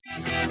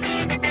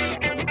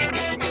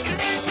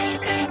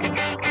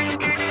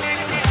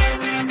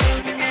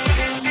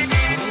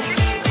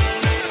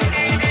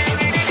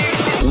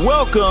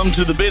Welcome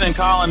to the Ben and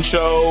Collin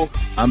Show.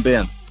 I'm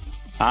Ben.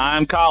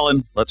 I'm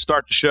Collin. Let's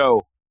start the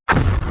show.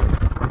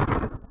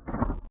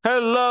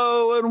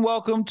 Hello and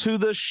welcome to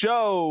the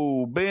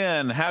show.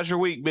 Ben, how's your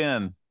week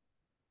been?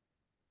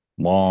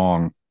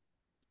 Long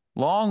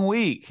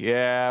week.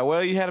 Yeah.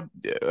 Well, you had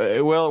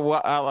a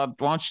why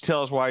don't you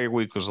tell us why your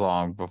week was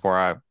long before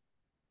I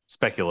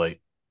speculate?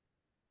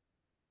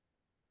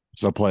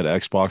 So I played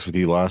Xbox with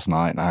you last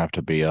night, and I have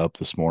to be up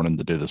this morning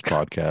to do this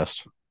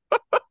podcast.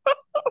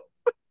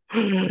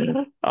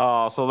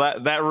 Oh, so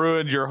that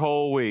ruined your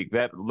whole week.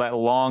 That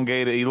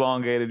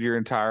elongated your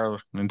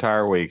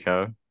entire week,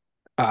 huh?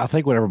 I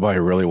think what everybody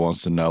really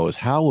wants to know is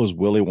how was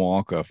Willy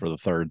Wonka for the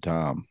third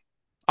time?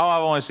 Oh,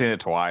 I've only seen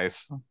it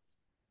twice.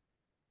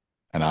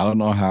 And I don't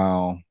know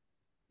how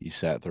you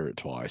sat through it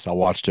twice. I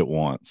watched it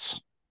once.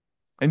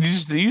 And you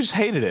just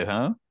hated it,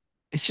 huh?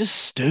 It's just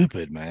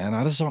stupid, man.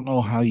 I just don't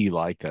know how you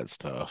like that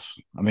stuff.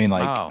 I mean,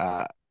 like,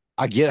 Oh.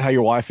 I get how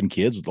your wife and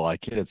kids would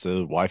like it. It's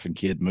a wife and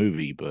kid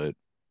movie, but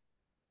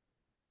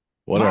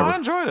whatever. No, I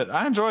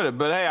enjoyed it.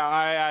 But hey,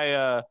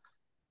 I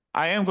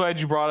am glad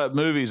you brought up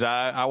movies.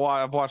 I've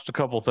watched a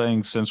couple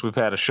things since we've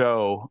had a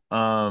show.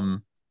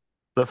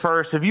 The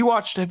first, have you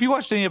watched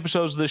any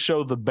episodes of this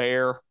show, The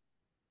Bear?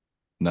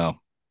 No.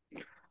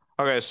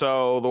 Okay,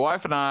 so the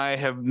wife and I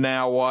have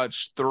now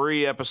watched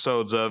 3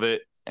 episodes of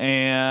it,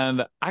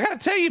 and I gotta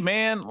tell you,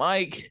 man,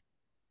 like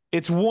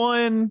it's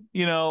won,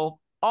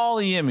 all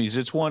the Emmys.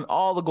 It's won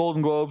all the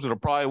Golden Globes. It'll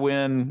probably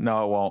win.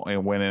 No, it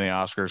won't win any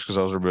Oscars because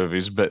those are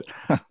movies. But,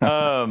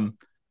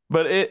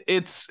 but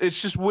it's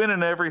just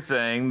winning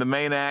everything. The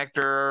main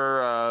actor,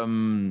 a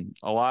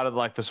lot of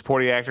like the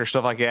supporting actor,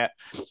 stuff like that.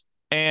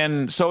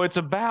 And so it's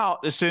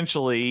about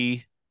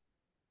essentially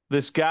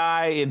this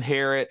guy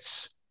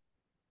inherits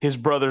his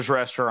brother's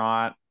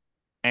restaurant,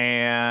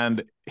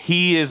 and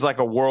he is like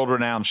a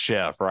world-renowned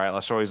chef,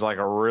 right? So he's like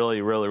a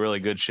really, really, really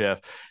good chef.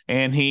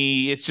 And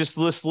it's just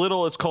this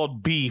little, it's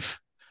called Beef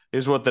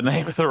is what the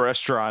name of the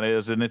restaurant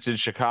is. And it's in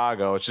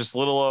Chicago. It's just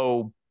little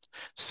old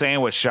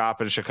sandwich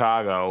shop in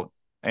Chicago.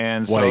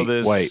 And so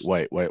wait.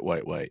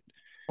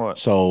 What?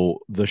 So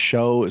the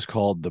show is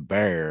called The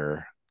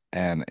Bear,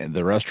 and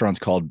the restaurant's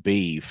called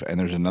Beef, and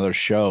there's another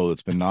show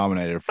that's been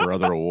nominated for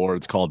other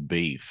awards called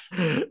Beef.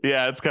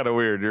 Yeah, it's kind of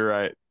weird. You're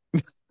right.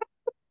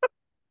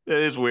 It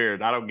is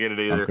weird. I don't get it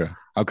either.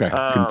 Okay.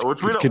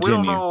 Which we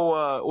don't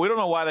know. We don't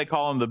know why they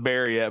call him the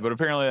Bear yet, but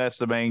apparently that's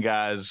the main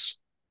guy's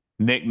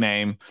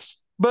nickname.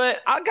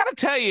 But I gotta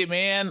tell you,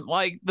 man,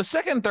 like the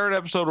second and third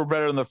episode were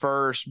better than the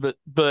first, but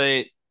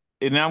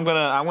and I'm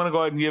gonna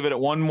go ahead and give it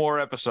one more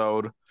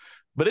episode.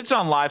 But it's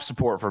on life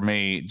support for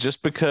me,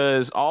 just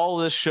because all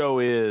this show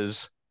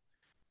is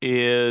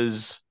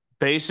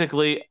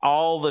basically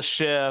all the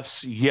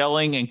chefs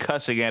yelling and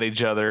cussing at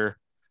each other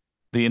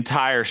the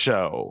entire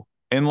show.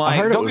 And like, I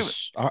heard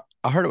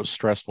it was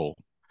stressful.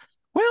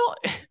 Well,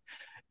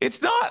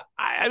 it's not.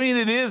 I mean,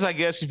 it is, I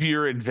guess, if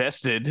you're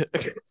invested.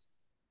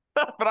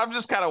 But I'm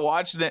just kind of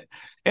watching it,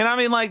 and I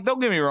mean, like, don't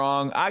get me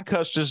wrong, I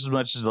cuss just as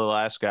much as the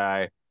last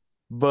guy,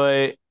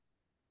 but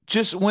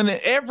just when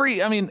every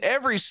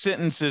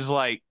sentence is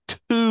like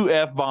 2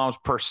 F-bombs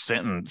per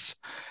sentence,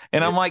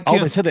 and I'm like,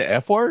 they said the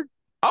F word?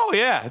 Oh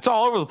yeah, it's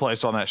all over the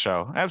place on that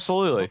show.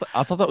 Absolutely.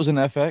 I thought that was an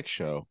FX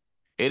show.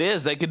 It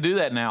is. They could do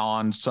that now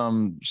on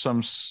some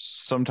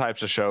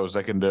types of shows.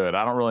 They can do it.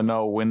 I don't really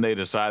know when they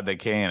decide they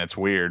can. It's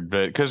weird,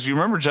 but because you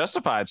remember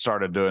Justified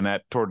started doing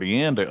that toward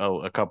the end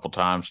a couple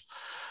times.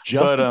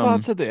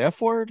 Justified said the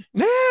F word?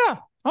 Yeah.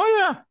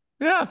 Oh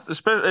yeah.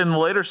 Especially in the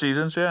later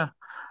seasons. Yeah.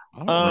 I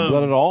don't remember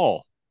that at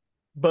all.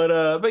 But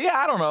yeah,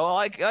 I don't know.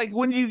 Like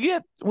when you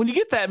get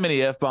that many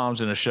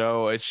F-bombs in a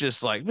show, it's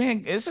just like,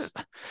 man, this is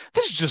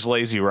just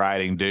lazy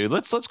writing, dude.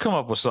 Let's come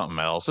up with something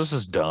else. This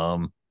is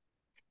dumb.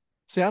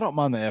 See, I don't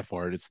mind the F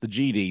word. It's the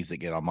GDs that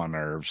get on my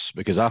nerves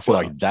because I feel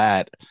like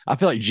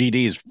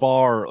GD is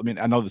far. I mean,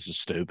 I know this is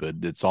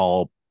stupid. It's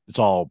all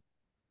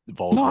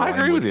vulgar. No, I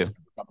agree with you.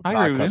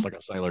 I cuss like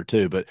a sailor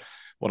too. But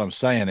what I'm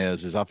saying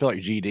is I feel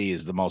like GD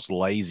is the most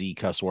lazy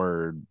cuss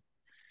word.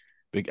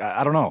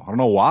 I don't know. I don't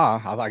know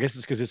why. I guess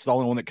it's because it's the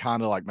only one that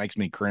kind of like makes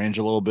me cringe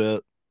a little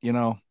bit.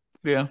 Yeah.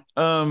 I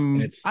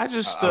don't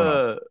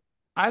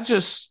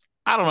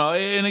know.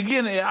 And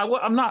again,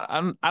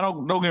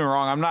 don't get me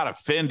wrong. I'm not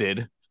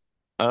offended.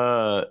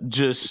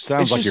 It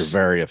sounds like you're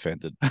very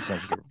offended. It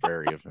sounds like you're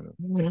very offended.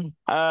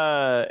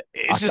 I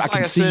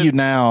can see you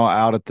now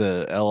out at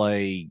the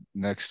LA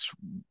next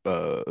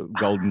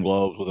Golden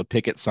Globes with a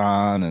picket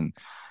sign and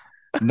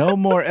no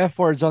more F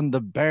words on the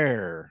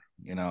Bear.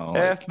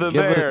 F the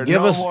Bear.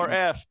 No more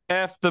F.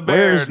 F the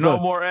Bear. No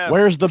more F.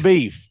 Where's the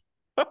beef?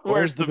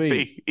 Where's the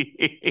beef?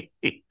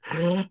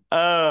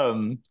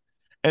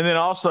 And then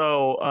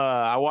also,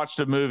 I watched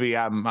a movie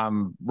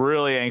I'm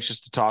really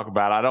anxious to talk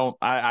about.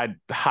 I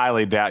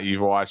highly doubt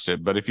you've watched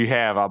it, but if you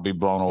have, I'll be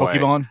blown away.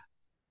 Pokemon?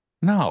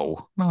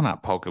 No,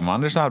 not Pokemon.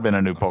 There's not been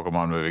a new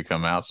Pokemon movie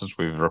come out since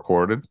we've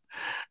recorded.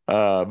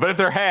 But if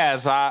there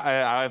has,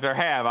 I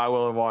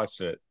will have watched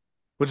it,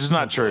 which is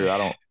not true.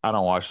 I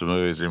don't watch the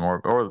movies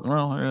anymore, or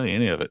really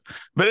any of it.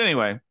 But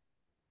anyway,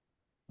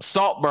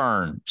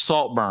 Saltburn,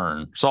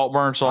 Saltburn,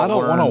 Saltburn, I don't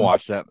want to Saltburn.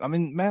 watch that. I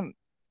mean, man,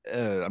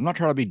 I'm not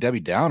trying to be Debbie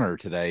Downer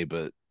today,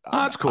 but Oh,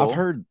 that's I've cool.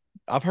 heard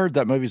I've heard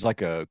that movie's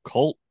like a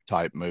cult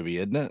type movie,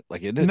 isn't it?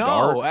 Like, isn't it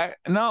No, dark?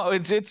 no,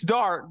 it's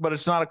dark, but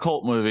it's not a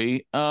cult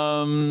movie.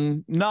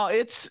 No,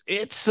 it's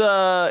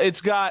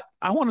got,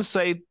 I want to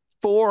say,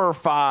 four or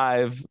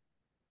five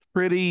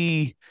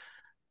pretty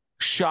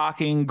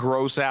shocking,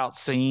 gross out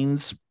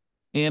scenes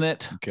in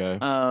it. Okay,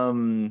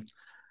 Um,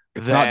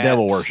 it's not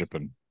devil that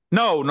worshiping.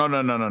 no,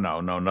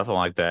 nothing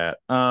like that.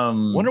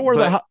 Wonder where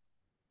But the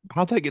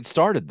how'd they get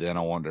started then?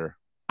 I wonder.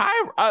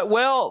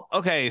 well,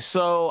 okay,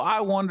 so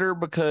I wonder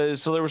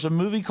because there was a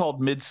movie called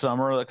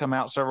Midsummer that came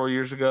out several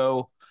years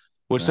ago,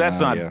 which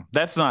Yeah.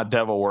 that's not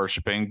devil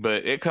worshiping,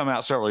 but it come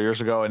out several years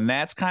ago, and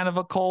that's kind of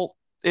a cult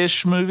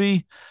ish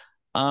movie.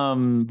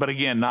 But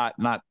again, not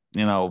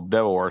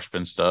devil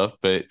worshiping stuff,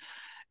 but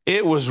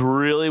it was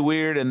really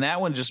weird, and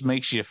that one just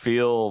makes you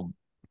feel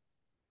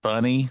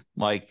funny.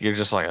 Like you're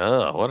just like,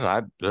 oh, what did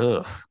I?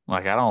 Ugh.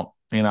 Like I don't,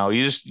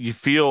 you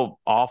feel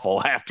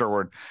awful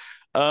afterward.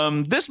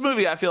 This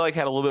movie I feel like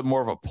had a little bit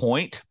more of a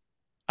point.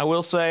 I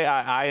will say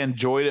I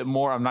enjoyed it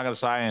more. I'm not going to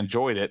say I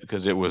enjoyed it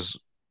because it was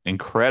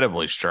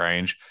incredibly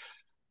strange.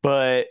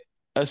 But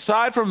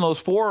aside from those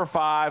four or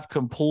five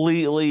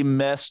completely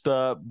messed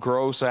up,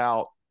 gross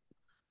out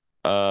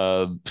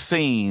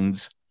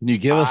scenes, Can you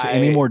give us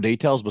any I more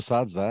details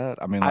besides that?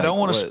 I mean, I don't like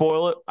want to what?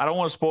 spoil it. I don't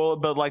want to spoil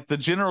it, but like the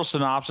general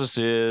synopsis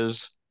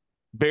is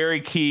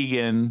Barry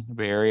Keegan,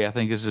 Barry, I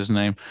think is his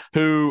name,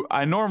 who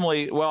I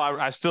normally, well,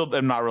 I still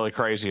am not really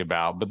crazy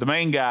about, but the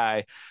main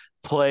guy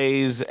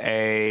plays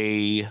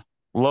a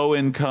low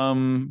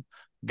income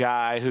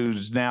guy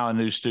who's now a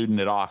new student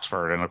at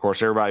Oxford. And of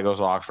course, everybody goes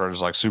to Oxford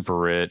is like super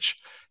rich.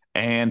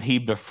 And he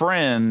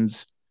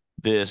befriends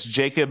this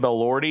Jacob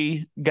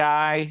Elordi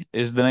guy,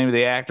 is the name of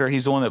the actor.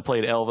 He's the one that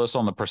played Elvis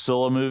on the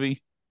Priscilla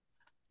movie,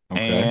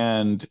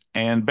 Okay.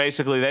 and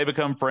basically they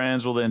become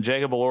friends. Well, then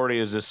Jacob Elordi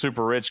is this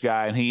super rich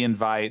guy, and he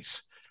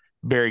invites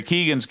Barry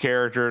Keegan's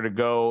character to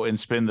go and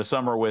spend the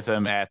summer with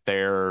him at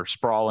their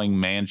sprawling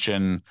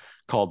mansion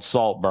called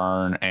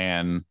Saltburn,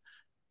 and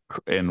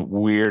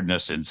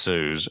weirdness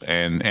ensues.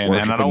 And I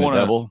Worshiping don't the want to.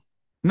 devil.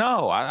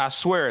 No, I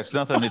swear it's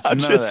nothing. It's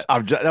none of that.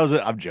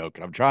 I'm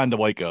joking. I'm trying to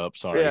wake up. Yeah,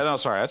 Sorry. no,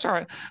 sorry, that's all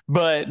right.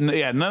 But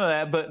yeah, none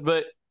of that.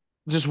 But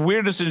just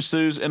weirdness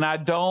ensues, and I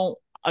don't.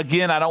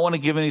 Again, I don't want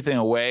to give anything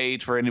away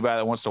for anybody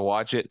that wants to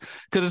watch it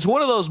because it's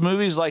one of those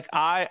movies. Like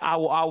I've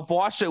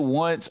watched it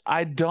once.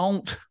 I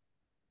don't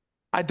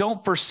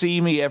foresee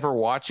me ever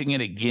watching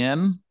it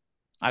again.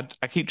 I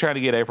keep trying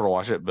to get April to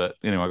watch it, but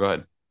anyway, go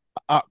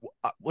ahead.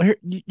 Well,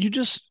 you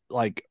just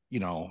like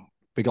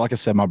because like I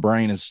said, my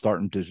brain is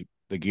starting to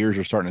the gears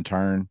are starting to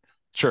turn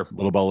Sure.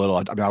 little by little.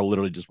 I mean, I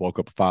literally just woke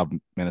up 5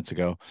 minutes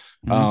ago.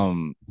 Mm-hmm.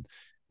 Um,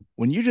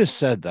 when you just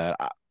said that,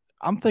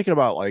 I'm thinking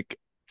about like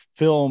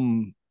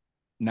film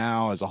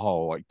now as a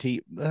whole, like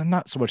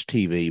not so much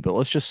TV, but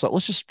let's just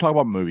talk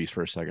about movies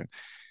for a second.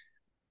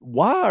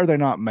 Why are they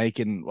not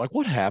making like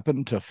what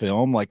happened to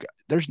film? Like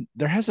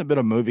there hasn't been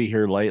a movie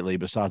here lately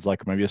besides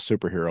like maybe a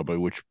superhero movie,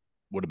 which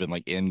would have been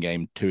like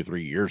Endgame 2 or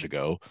 3 years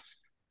ago,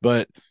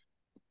 but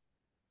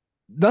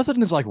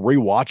nothing is like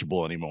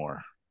rewatchable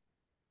anymore.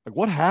 Like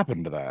what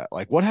happened to that?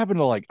 Like what happened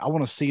to like I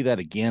want to see that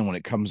again when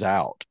it comes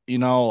out?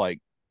 Like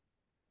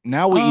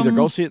now we either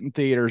go Um. see it in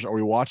theaters or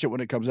we watch it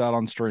when it comes out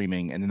on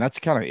streaming, and then that's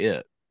kind of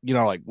it.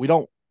 Like we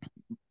don't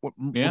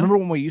Yeah. remember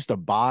when we used to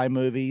buy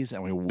movies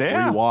and we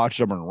Yeah. rewatched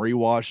them and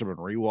rewatched them and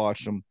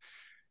rewatched them.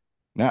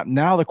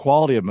 Now the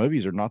quality of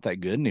movies are not that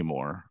good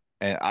anymore.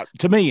 And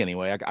to me,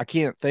 anyway, I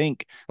can't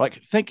think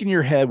in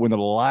your head when the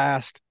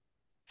last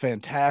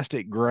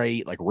fantastic,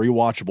 great, like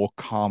rewatchable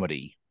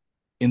comedy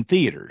in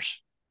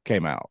theaters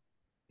came out.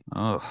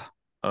 Oh.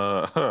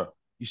 Uh.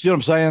 You see what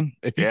I'm saying?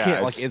 If you Yeah.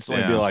 can't like It's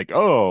instantly be yeah. like,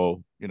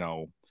 oh,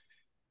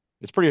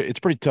 it's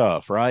pretty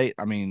tough, right?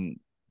 I mean,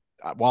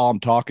 while I'm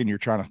talking, you're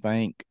trying to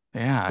think,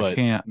 Yeah. I but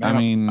can't. I man,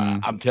 mean.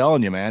 I'm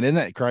telling you, man, isn't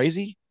that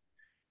crazy?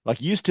 Like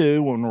used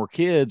to when we're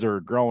kids or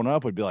growing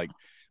up, we'd be like,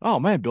 oh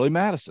man, Billy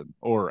Madison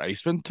or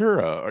Ace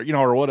Ventura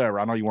or whatever.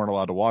 I know you weren't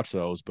allowed to watch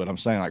those, but I'm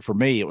saying like for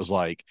me, it was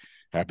like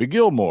Happy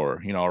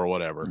Gilmore, or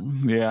whatever.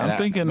 Yeah. And I'm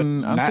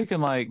thinking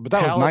like but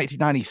that was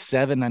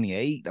 1997,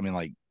 98. I mean,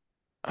 like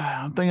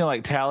I'm thinking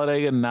like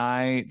Talladega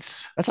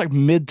Nights. that's like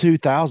mid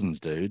 2000s,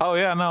 dude. Oh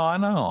yeah, no, I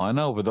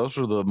know, but those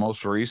were the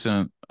most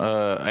recent.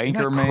 Isn't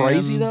that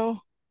crazy Anchorman, though?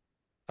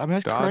 I mean,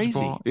 that's Dodgeball.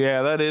 crazy.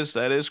 Yeah, that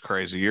is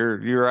crazy. You're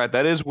right.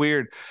 That is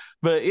weird.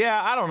 But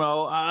yeah, I don't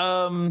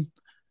know.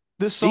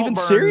 This Even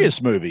Saltburn.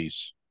 serious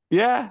movies.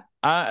 Yeah,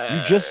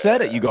 You just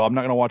said it. You go, I'm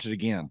not going to watch it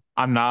again.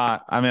 I'm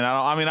not. I mean, I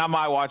don't. I mean, I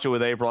might watch it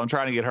with April. I'm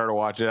trying to get her to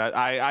watch it.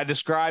 I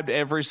described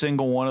every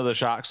single one of the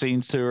shock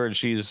scenes to her, and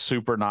she's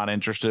super not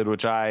interested.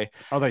 Which I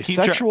Are they keep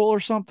trying. sexual or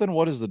something?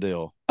 What is the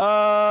deal?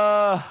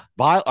 Uh,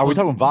 Are we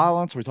talking one,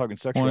 violence? Are we talking one,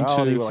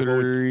 sexuality? two, Like, what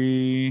we,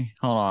 three.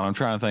 Hold on, I'm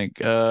trying to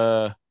think.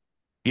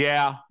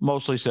 Yeah,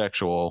 mostly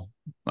sexual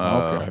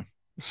okay.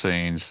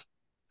 scenes.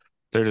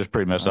 They're just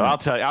pretty messed All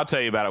up. right. I'll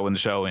tell you about it when the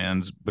show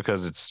ends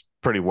because it's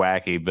pretty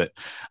wacky. But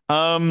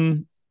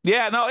um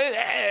Yeah, no,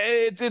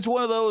 it's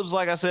one of those.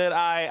 Like I said,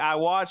 I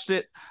watched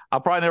it. I'll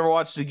probably never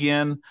watch it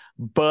again,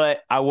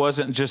 but I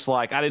wasn't just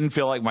like I didn't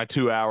feel like my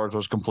 2 hours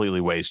was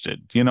completely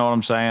wasted. You know what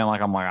I'm saying?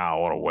 Like I'm like, oh,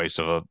 what a waste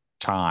of a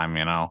time.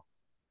 You know?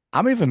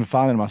 I'm even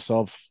finding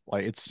myself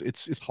like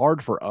it's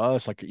hard for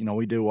us. Like,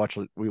 we do watch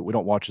we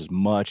don't watch as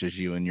much as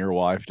you and your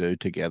wife do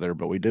together,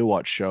 but we do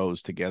watch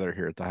shows together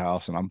here at the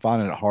house, and I'm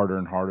finding it harder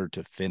and harder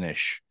to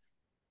finish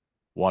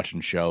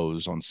watching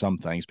shows on some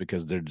things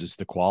because they're just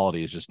the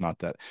quality is just not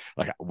that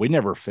like we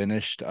never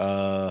finished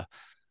I'm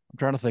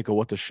trying to think of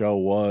what the show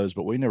was,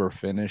 but we never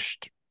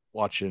finished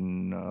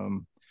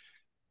watching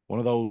one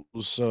of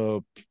those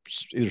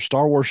either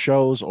Star Wars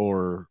shows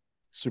or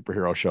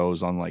superhero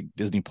shows on like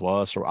Disney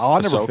Plus or I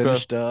never Ahsoka,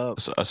 finished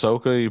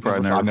Ahsoka. You probably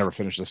I've never. never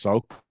finished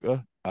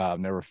Ahsoka. I've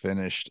never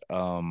finished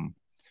well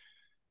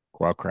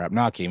crap.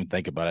 Now I can't even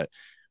think about it.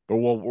 But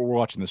we're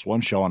watching this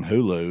one show on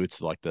Hulu.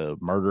 It's like the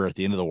murder at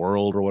the end of the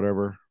world or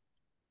whatever.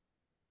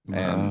 Uh,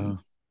 And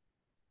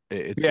yeah,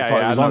 it yeah,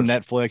 I was know. on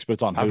Netflix, but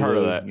it's on I've heard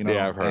of Hulu, that.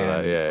 Yeah, I've heard of that.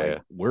 and Yeah,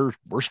 like yeah.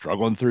 we're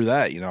struggling through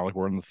that, like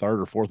we're in the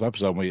third or fourth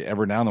episode. And we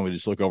every now and then we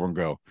just look over and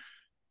go,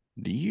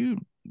 do you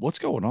what's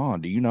going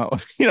on? Do you know?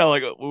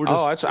 Like we're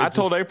Oh, just I it's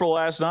told just April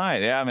last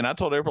night. Yeah, I mean, I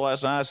told April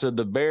last night. I said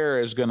the bear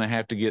is going to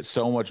have to get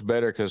so much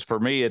better because for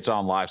me, it's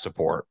on life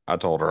support. I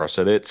told her. I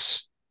said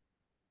it's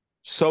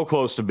so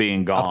close to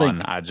being I gone.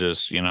 think I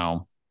just, I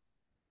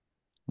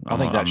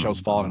think that show's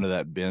fallen I'm into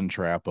that bin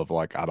trap of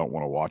like I don't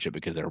want to watch it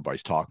because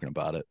everybody's talking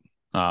about it.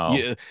 oh,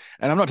 Yeah,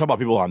 and I'm not talking about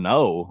people I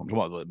know. I'm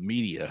talking about the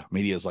media.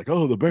 Media is like,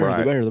 oh, the bear, the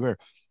right. bear, the bear,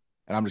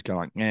 and I'm just kind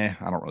of like,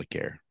 I don't really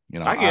care.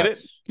 I get it.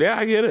 Yeah,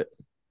 I get it.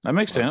 That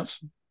makes But sense.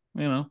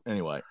 You know.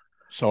 anyway,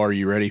 so are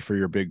you ready for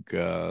your big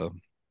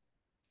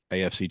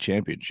AFC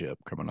championship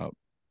coming up?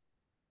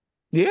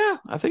 Yeah,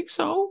 I think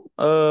so.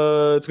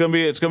 It's gonna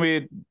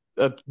be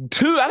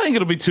two. I think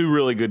it'll be two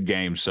really good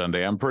games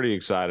Sunday. I'm pretty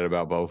excited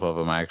about both of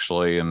them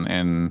actually,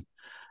 and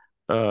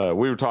we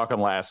were talking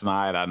last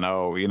night. I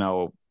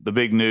know, the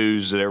big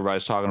news that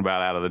everybody's talking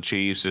about out of the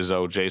Chiefs is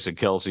Jason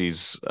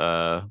Kelsey's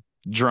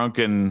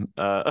drunken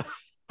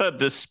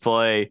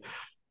display,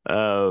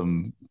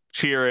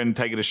 cheering,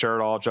 taking his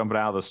shirt off, jumping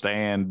out of the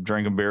stand,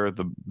 drinking beer with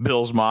the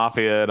Bills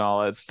Mafia and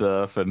all that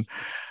stuff. And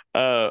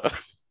uh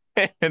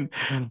and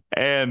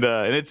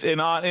it's in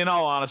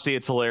all honesty,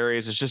 it's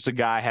hilarious. It's just a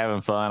guy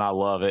having fun. I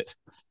love it.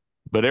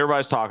 But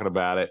everybody's talking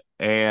about it.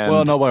 Well,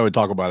 And nobody would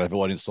talk about it if it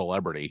wasn't a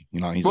celebrity.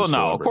 He's a well, no, of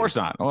celebrity. course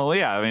not. Well,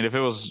 yeah, I mean, if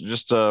it was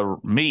just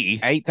me,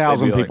 Eight they'd be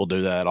thousand like, people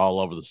do that all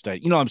over the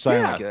state. You know what I'm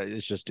saying? yeah, Like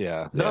it's just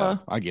yeah. duh.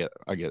 I get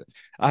it.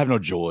 I have no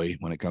joy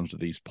when it comes to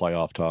these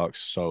playoff talks.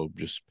 So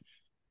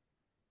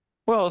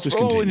Well, just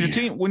well,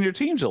 continue. when your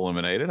team's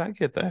eliminated, I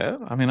get that.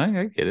 I mean,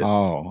 I get it.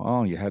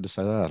 You had to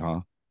say that,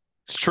 huh?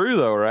 It's true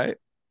though, right?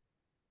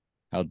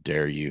 How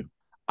dare you?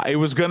 It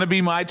was going to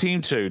be my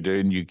team too,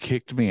 dude, and you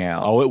kicked me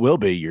out. Oh, it will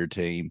be your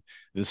team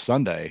this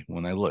Sunday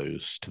when they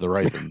lose to the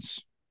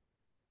Ravens.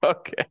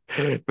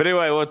 Okay. But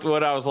anyway,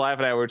 what I was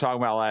laughing at, we were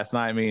talking about last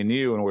night, me and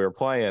you, when we were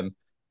playing.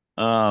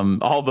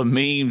 All the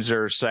memes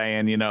are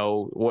saying,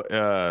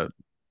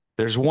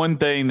 there's one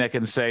thing that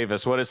can save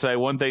us. What did it say?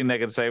 One thing that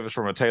can save us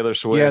from a Taylor Yeah,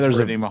 Swift,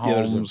 Brittany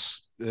Mahomes.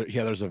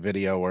 there's a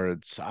video where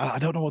I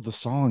don't know what the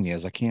song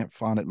is. I can't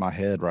find it in my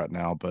head right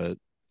now, but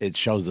it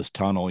shows this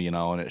tunnel,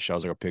 and it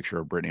shows like a picture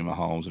of Brittany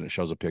Mahomes and it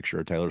shows a picture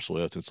of Taylor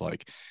Swift. It's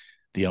like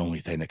the only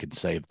thing that can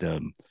save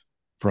them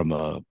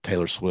from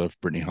Taylor Swift,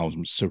 Brittany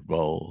Mahomes Super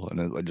Bowl,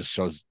 and it just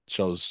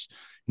shows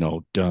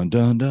dun dun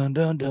dun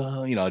dun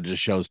dun. It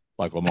just shows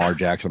like Lamar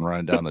Jackson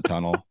running down the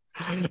tunnel.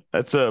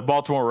 That's a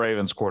Baltimore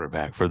Ravens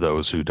quarterback. For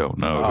those who don't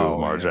know who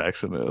Lamar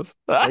Jackson is,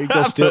 there you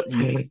go.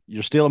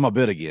 You're stealing my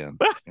bit again.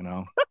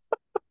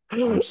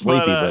 I'm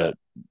sleepy,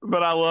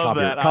 but I love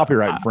that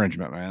copyright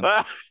infringement, man.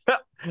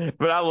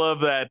 But I love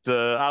that.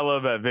 I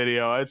love that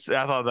video. I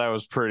thought that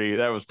was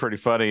pretty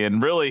funny,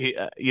 and really,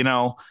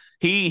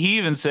 he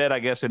even said, I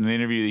guess, in an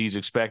interview that he's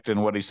expecting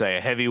what he say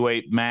a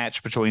heavyweight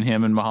match between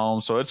him and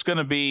Mahomes. So it's going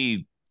to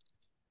be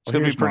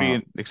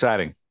pretty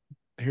exciting.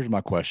 Here's my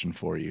question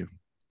for you.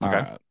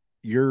 Okay,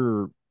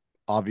 you're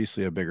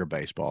obviously a bigger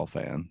baseball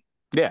fan.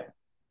 Yeah.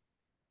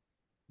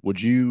 Would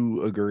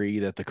you agree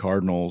that the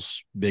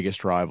Cardinals'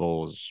 biggest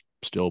rival is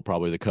still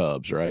probably the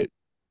Cubs, right?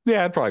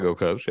 Yeah, I'd probably go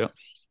Cubs. Yeah.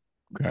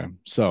 Okay.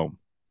 So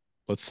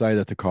let's say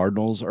that the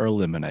Cardinals are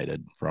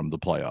eliminated from the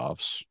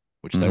playoffs,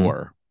 which they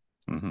were.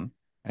 Mm-hmm.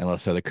 And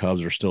let's say the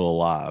Cubs are still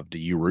alive. Do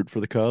you root for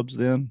the Cubs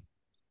then?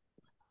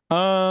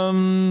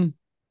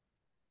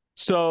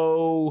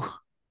 So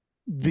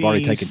you've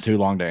already taken too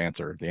long to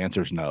answer. The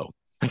answer is no.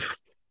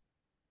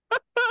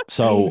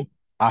 So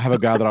I have a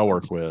guy that I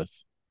work with.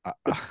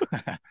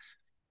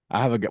 I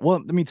have a guy.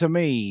 Well, I mean, to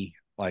me,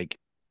 like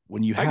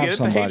when you have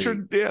somebody,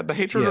 the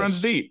hatred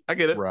runs deep. I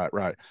get it.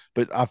 Right.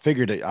 But I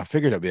figured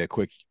it'd be a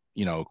quick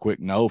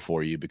no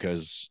for you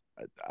because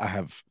I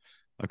have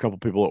a couple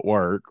people at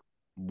work.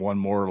 One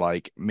more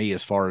like me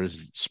as far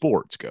as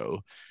sports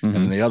go, and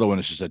then the other one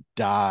is just a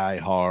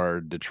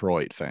die-hard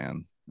Detroit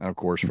fan. And of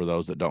course, for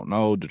those that don't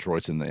know,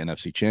 Detroit's in the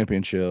NFC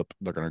Championship.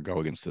 They're going to go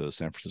against the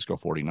San Francisco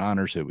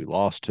 49ers, who we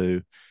lost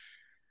to.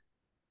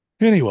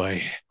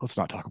 Anyway, let's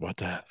not talk about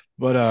that.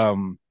 But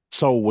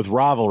so with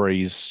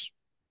rivalries,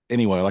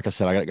 anyway, like I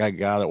said, I got a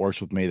guy that works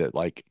with me that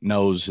like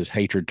knows his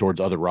hatred towards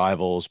other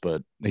rivals,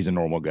 but he's a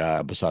normal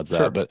guy besides that.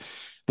 Sure. But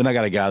then I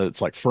got a guy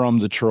that's like from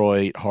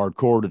Detroit,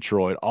 hardcore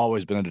Detroit,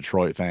 always been a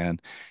Detroit fan.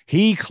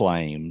 He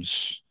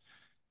claims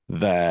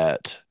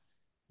that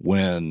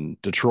when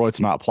Detroit's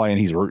not playing,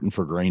 he's rooting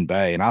for Green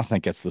Bay. And I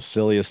think that's the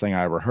silliest thing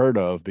I ever heard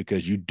of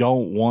because you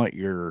don't want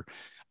your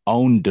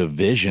own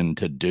division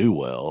to do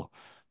well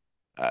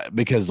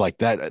because like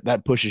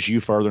that pushes you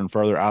further and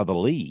further out of the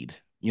lead.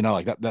 You know,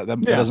 like that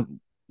Yeah.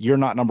 doesn't. You're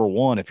not number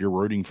one if you're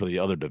rooting for the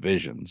other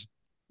divisions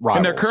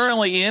And they're rivals.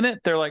 currently in it.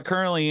 They're like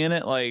currently in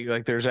it.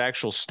 Like there's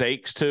actual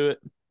stakes to it.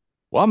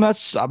 Well,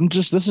 I'm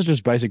just this is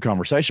just basic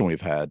conversation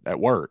we've had at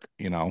work,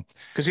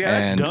 Because yeah,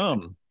 that's and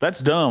dumb. That's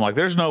dumb. Like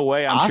there's no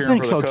way I'm I cheering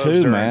think for the so Cubs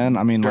too, man.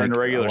 I during mean, during the like,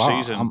 regular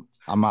wow, season.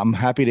 I'm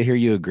happy to hear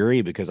you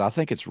agree because I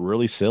think it's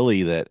really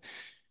silly that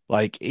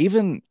like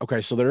even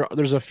okay, so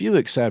there's a few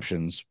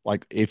exceptions.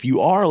 Like if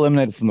you are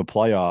eliminated from the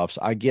playoffs,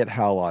 I get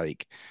how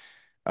like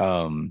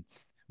um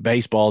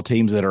baseball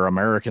teams that are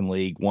American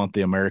League want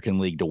the American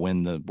League to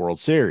win the World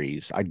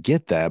Series. I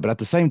get that, but at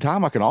the same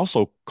time, I can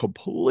also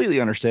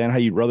completely understand how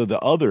you'd rather the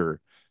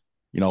other,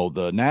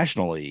 the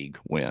National League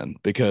win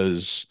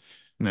because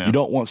you Yeah.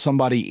 don't want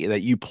somebody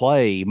that you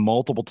play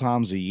multiple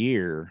times a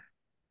year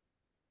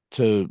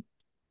to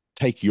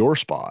take your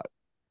spot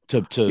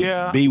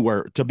Yeah.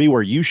 to be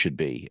where you should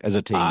be as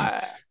a team.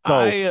 I So,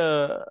 I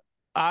uh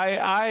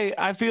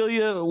I feel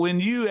you. When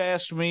you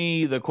asked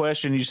me the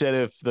question, you said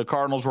if the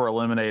Cardinals were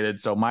eliminated,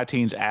 so my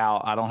team's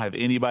out, I don't have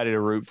anybody to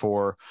root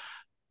for.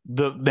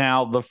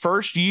 The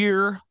first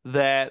year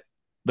that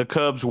the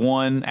Cubs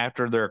won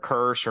after their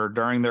curse or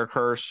during their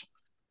curse,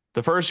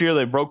 the first year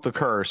they broke the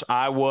curse,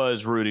 I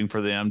was rooting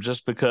for them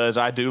just because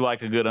I do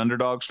like a good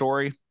underdog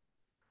story.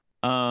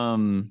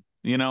 And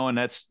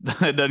that's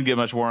it doesn't get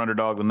much more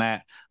underdog than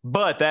that.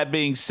 But that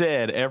being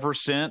said, ever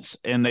since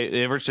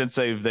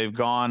they've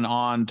gone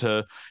on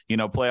to,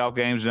 playoff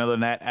games and other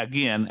than that,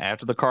 again,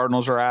 after the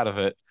Cardinals are out of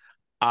it,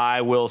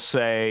 I will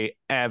say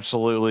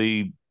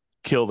absolutely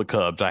kill the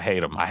Cubs. I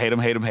hate them. I hate them,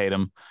 hate them, hate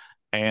them.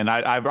 And I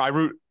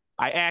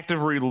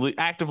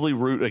actively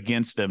root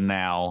against them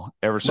now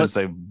ever but since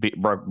they've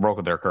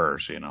broken their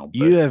curse,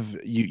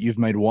 but you've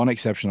made one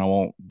exception I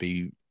won't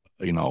be,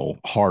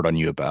 hard on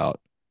you about.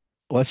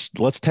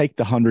 Let's take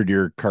the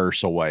 100-year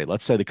curse away.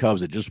 Let's say the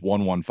Cubs had just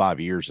won one 5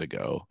 years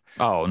ago.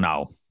 oh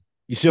no.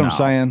 You see what I'm No.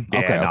 saying? Yeah,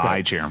 Okay, no, I okay.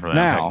 ain't cheering for them.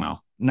 Heck Now, no.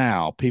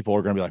 now people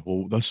are going to be like,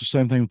 "Well, that's the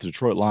same thing with the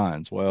Detroit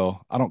Lions."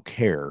 Well, I don't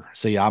care.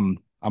 See, I'm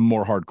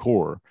more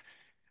hardcore.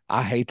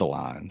 I hate the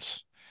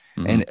Lions.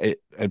 Hmm. And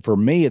for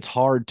me, it's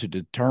hard to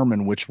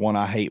determine which one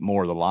I hate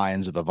more, the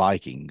Lions or the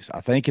Vikings.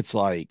 I think it's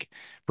like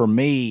for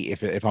me,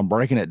 if I'm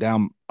breaking it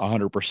down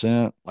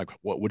 100%, like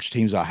which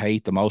teams I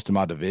hate the most in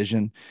my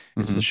division,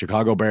 it's the Hmm.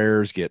 Chicago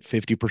Bears get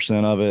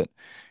 50% of it,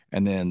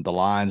 and then the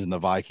Lions and the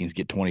Vikings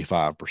get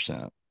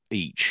 25%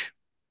 each.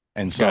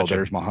 And so Gotcha.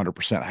 there's my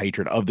 100%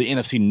 hatred of the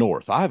NFC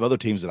North. I have other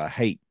teams that I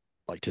hate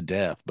like to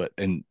death, but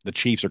and the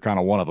Chiefs are kind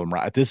of one of them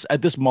right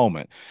at this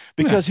moment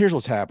Yeah. because here's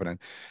what's happening.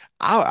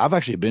 I've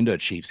actually been to a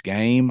Chiefs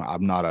game. I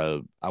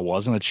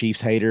wasn't a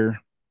Chiefs hater,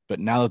 but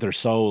now that they're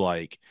so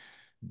like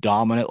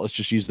dominant, let's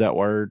just use that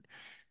word.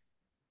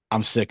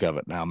 I'm sick of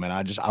it now,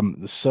 man.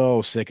 I'm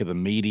so sick of the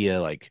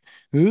media, like,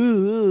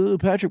 ooh,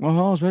 Patrick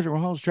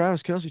Mahomes,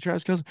 Travis Kelsey.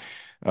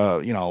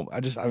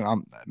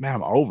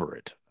 I'm over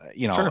it.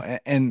 Sure.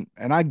 And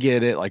I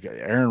get it. Like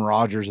Aaron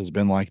Rodgers has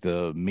been like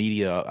the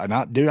media.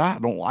 Dude, I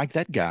don't like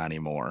that guy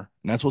anymore.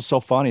 And that's what's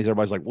so funny is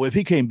everybody's like, well, if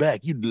he came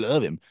back, you'd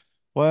love him.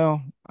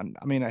 Well,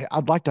 I mean,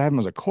 I'd like to have him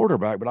as a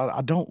quarterback, but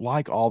I don't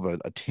like all the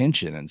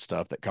attention and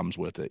stuff that comes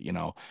with it.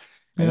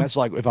 And Yeah. that's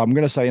like, if I'm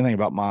going to say anything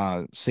about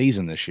my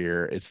season this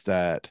year, it's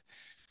that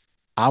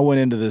I went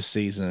into this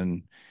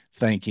season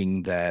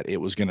thinking that it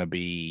was going to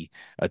be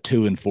a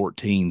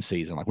 2-14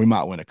 season. Like we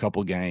might win a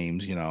couple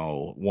games,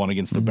 one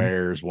against the Hmm.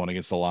 Bears, one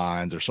against the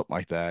Lions or something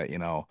like that.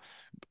 Of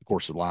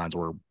course, the Lions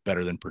were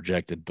better than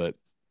projected, but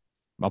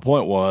my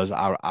point was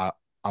I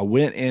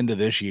went into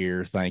this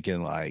year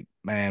thinking like,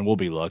 man, we'll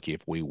be lucky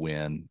if we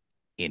win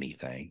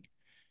anything.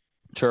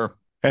 Sure.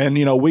 And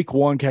week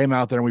one came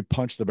out there and we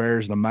punched the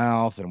Bears in the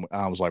mouth, and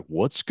I was like,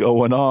 "What's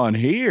going on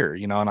here?"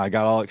 And I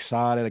got all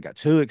excited. I got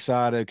too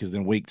excited because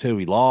then week two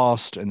we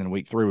lost, and then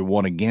week three we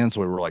won again.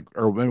 So we were like,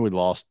 or maybe we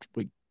lost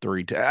week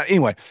three.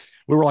 Anyway,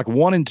 we were like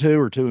 1-2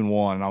 or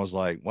 2-1, and I was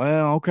like,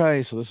 "Well,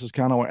 okay, so this is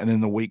kind of." And then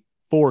the week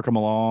four come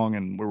along,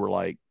 and we were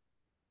like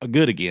a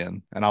good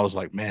again, and I was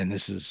like, "Man,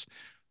 this is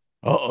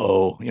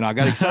uh-oh." I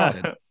got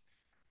excited.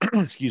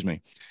 Excuse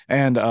me,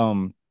 and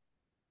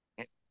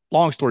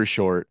long story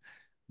short,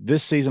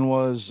 this season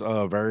was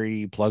a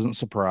very pleasant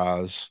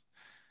surprise.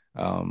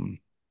 Um,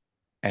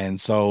 and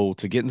so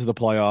to get into the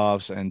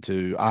playoffs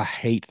I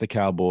hate the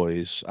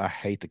Cowboys. I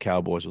hate the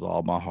Cowboys with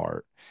all my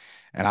heart.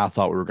 And I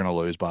thought we were going to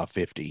lose by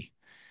 50.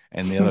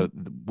 and the other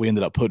we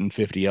ended up putting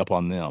 50 up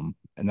on them,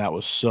 and that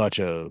was such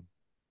a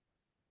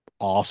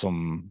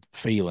awesome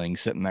feeling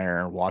sitting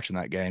there watching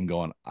that game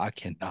going, I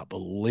cannot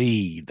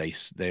believe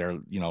they're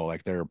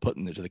like they're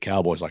putting it to the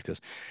Cowboys like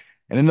this.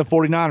 And then the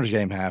 49ers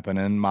game happened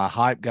and my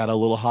hype got a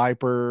little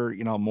hyper,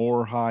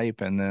 more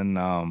hype. And then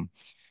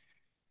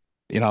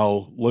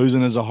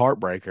losing is a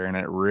heartbreaker and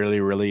it really,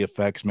 really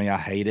affects me. I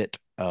hate it.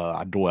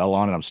 I dwell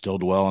on it. I'm still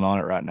dwelling on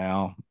it right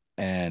now.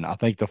 And I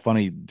think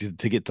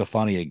to get to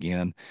funny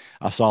again,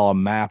 I saw a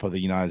map of the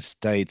United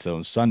States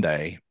on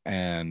Sunday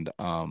and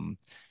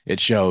it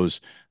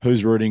shows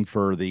who's rooting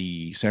for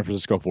the San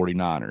Francisco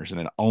 49ers. And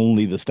then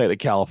only the state of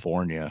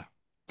California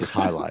is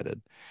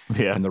highlighted.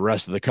 Yeah. And the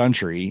rest of the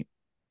country,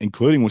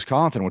 including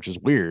Wisconsin, which is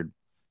weird,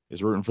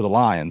 is rooting for the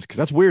Lions because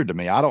that's weird to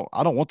me. I don't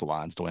want the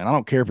Lions to win. I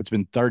don't care if it's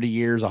been 30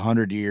 years,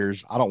 100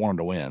 years. I don't want them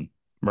to win.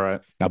 Right.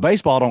 Now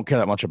baseball I don't care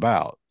that much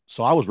about.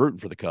 So I was rooting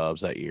for the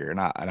Cubs that year and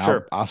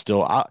Sure. I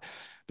still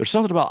there's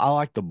something about I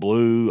like the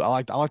blue. I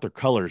like their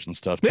colors and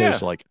stuff too. Yeah.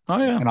 So like Oh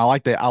yeah. and I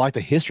like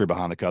the history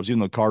behind the Cubs even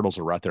though the Cardinals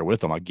are right there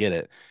with them. I get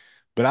it.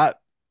 But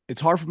it's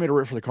hard for me to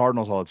root for the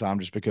Cardinals all the time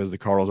just because the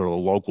Cardinals are the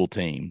local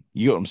team.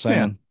 You get what I'm Yeah.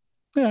 saying?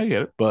 Yeah, I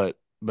get it.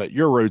 But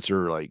your roots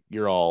are like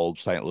you're all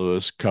St.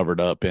 Louis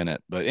covered up in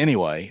it. But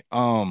anyway,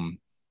 and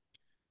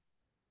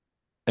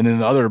then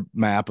the other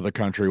map of the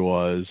country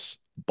was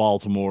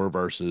Baltimore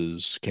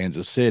versus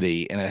Kansas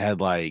City, and it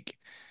had like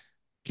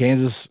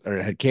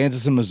it had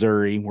Kansas and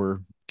Missouri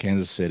were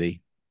Kansas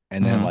City,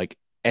 and then Mm-hmm. like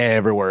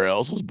everywhere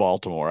else was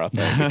Baltimore, I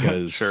think, Sure.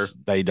 because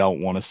they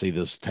don't want to see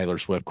this Taylor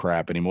Swift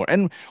crap anymore.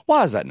 And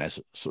why is that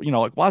necessary?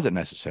 Like why is it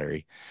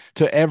necessary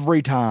to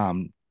every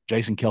time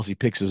Jason Kelsey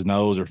picks his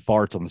nose or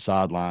farts on the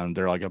sideline,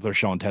 they're like, if they're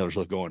showing Taylor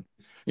Swift going,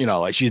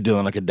 like she's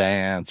doing like a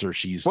dance or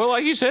she's Well,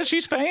 like you said,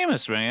 she's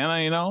famous, man.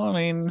 I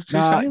mean, she's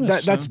nah,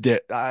 famous. that's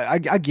I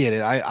get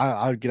it.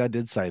 I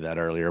did say that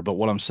earlier, but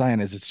what I'm saying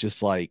is it's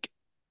just like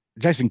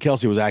Jason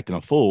Kelsey was acting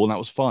a fool, and that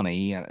was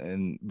funny.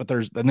 But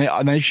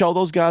they show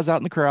those guys out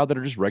in the crowd that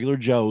are just regular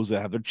Joes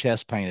that have their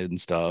chest painted and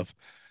stuff.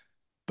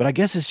 But I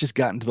guess it's just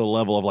gotten to the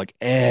level of like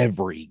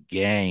every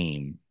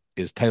game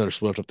is Taylor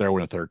Swift up there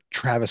with her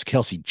Travis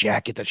Kelsey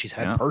jacket that she's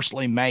had Yeah.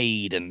 personally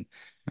made, and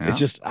it's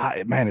Yeah. just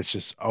man, it's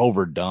just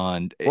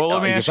overdone. Well,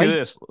 let me Like if ask you they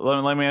this.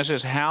 Let me ask you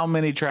this. How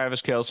many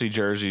Travis Kelsey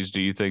jerseys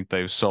do you think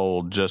they've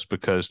sold just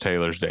because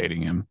Taylor's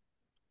dating him?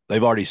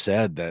 they've already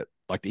said that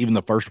like even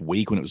the first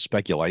week when it was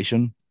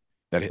speculation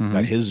that Hmm.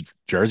 his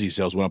jersey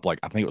sales went up like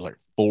I think it was like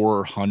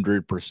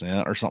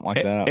 400% or something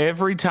like that.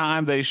 Every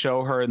time they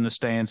show her in the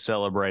stands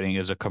celebrating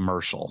is a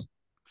commercial.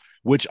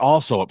 Which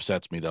also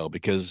upsets me though,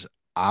 because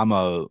I'm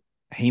a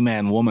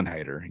He-Man woman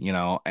hater,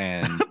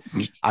 and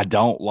I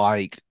don't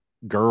like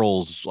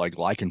girls like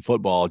liking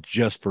football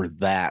just for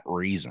that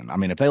reason. I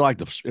mean, if they like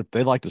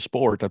the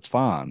sport, that's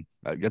fine.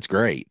 That's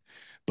great.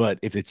 But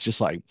if it's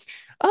just like,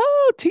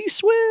 oh, T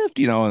Swift,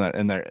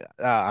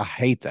 I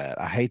hate that.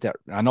 I hate that.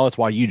 I know that's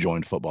why you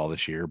joined football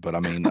this year, but I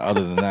mean,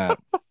 other than that,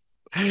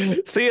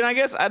 See, and I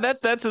guess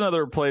that's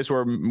another place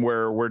where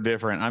we're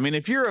different. I mean,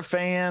 if you're a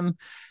fan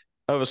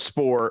of a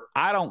sport,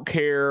 I don't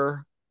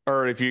care,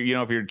 or if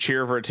you're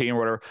cheer for a team or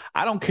whatever,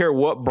 I don't care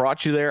what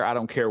brought you there. I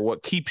don't care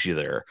what keeps you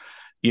there.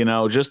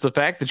 Just the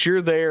fact that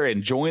you're there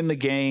enjoying the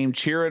game,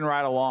 cheering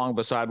right along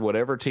beside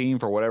whatever team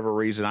for whatever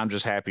reason, I'm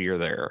just happy you're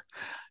there.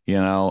 You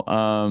know,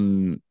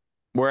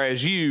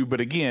 whereas but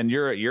again,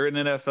 you're an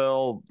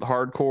NFL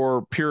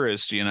hardcore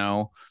purist.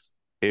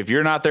 If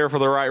you're not there for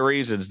the right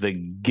reasons,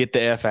 then get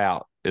the F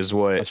out is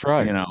what, that's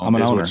right. I'm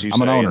an is what owner. you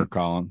I'm an say. owner, And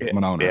Colin. I'm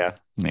an owner. yeah,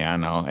 yeah, I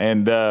know.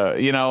 And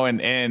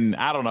and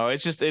I don't know.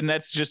 It's just, and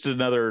that's just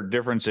another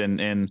difference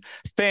in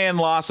fan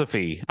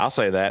philosophy. I'll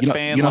say that.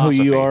 Fan You know who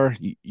you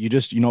philosophy. are. You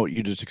just, what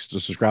you just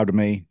described to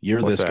me.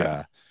 You're What's this that?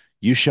 guy.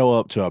 You show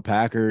up to a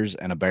Packers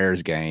and a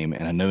Bears game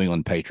in a New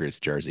England Patriots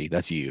jersey.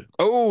 That's you.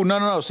 Oh, no,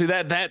 no, no. See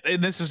that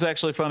and this is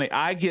actually funny.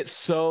 I get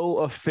so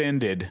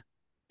offended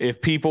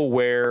if people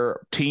wear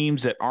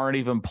teams that aren't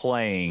even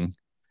playing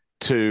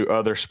to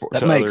other sports That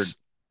to other. makes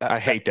that I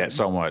hate that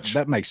so much.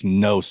 that makes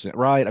no sense,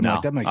 right? I mean,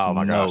 like No. that makes Oh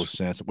my no gosh.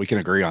 sense. We can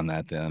agree on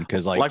that then,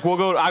 because like, Like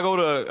I go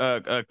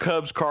to a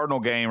Cubs Cardinal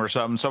game or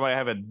something. Somebody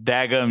have a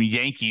daggum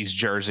Yankees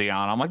jersey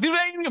on. I'm like, dude,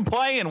 they ain't even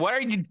playing. What are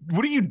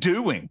you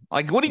doing?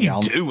 Like, what are you yeah,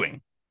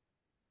 doing?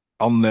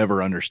 I'll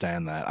never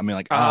understand that. I mean,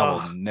 like, I will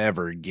Uh,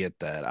 never get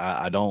that.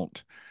 I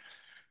don't.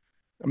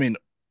 I mean,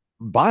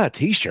 buy a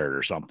T-shirt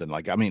or something.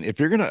 Like, I mean, if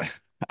you're gonna,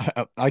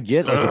 I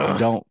get like if you ugh.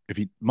 don't, if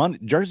you money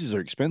jerseys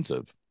are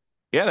expensive.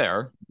 Yeah, they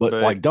are. But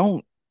But like,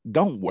 don't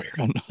wear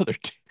another.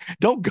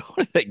 Don't go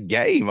to that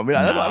game. I mean,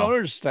 I don't no,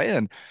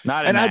 understand.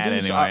 not in And I that do.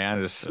 anyway. I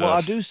just, Well,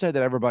 I do say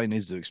that everybody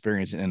needs to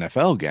experience an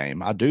NFL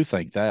game. I do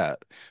think that,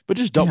 but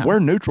just don't yeah. wear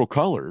neutral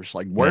colors.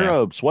 Like wear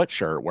Yeah. a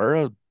sweatshirt, wear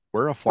a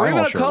Or even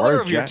flannel a shirt, wear color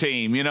a of your jacket.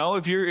 team.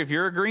 If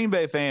you're a Green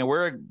Bay fan,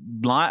 wear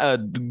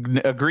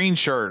a green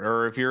shirt,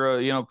 or if you're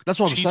a That's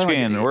what I'm Chiefs saying.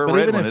 fan, Like, wear a but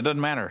red even one. It if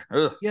doesn't matter.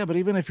 Ugh. yeah, but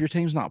even if your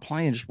team's not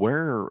playing, just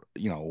wear.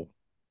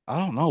 I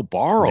don't know,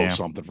 borrow Yeah,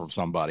 something from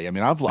somebody. I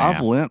mean, I've yeah,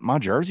 lent my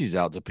jerseys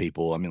out to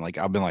people. I mean, like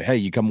I've been like, hey,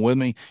 you come with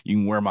me, you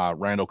can wear my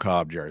Randall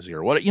Cobb jersey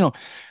or what. I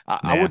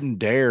yeah. wouldn't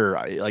dare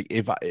like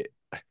if I.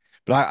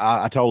 But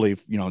I totally,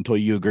 until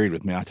you agreed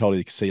with me, I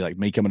totally could see like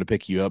me coming to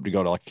pick you up to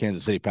go to like a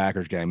Kansas City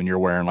Packers game, and you're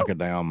wearing like a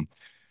damn.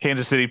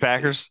 Kansas City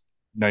Packers.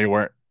 No, you're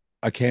wearing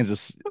a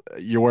Kansas.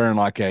 You're wearing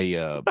like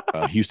a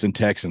Houston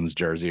Texans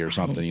jersey or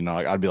something.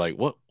 Like, I'd be like,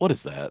 what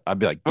is that? I'd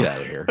be like, get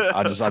out of here.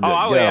 I'd be like, get out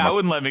of Yeah, I my.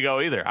 wouldn't let me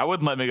go either. I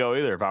wouldn't let me go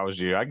either if I was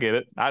you. I get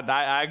it.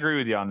 I agree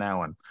with you on that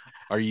one.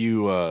 Are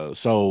you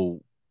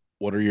so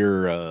what are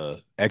your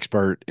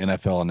expert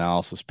NFL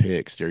analysis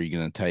picks? Whew. you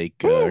gonna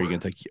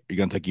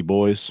take your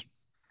boys?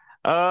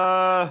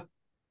 Uh,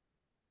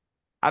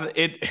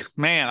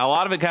 man, a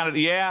lot of it kind of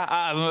yeah.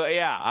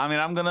 I mean,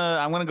 I'm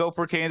gonna go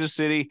for Kansas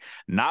City,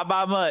 not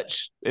by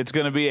much. It's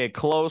gonna be a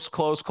close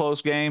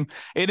game.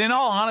 And in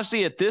all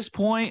honesty, at this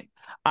point,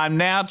 I'm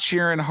now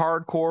cheering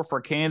hardcore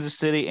for Kansas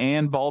City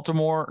and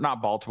Baltimore,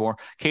 not Baltimore,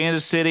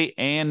 Kansas City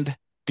and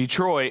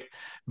Detroit,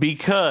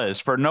 because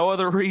for no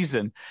other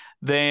reason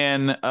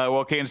than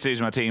well, Kansas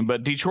City's my team,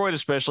 but Detroit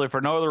especially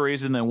for no other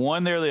reason than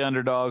one, they're the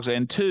underdogs,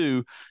 and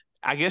two,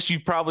 I guess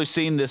you've probably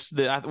seen this.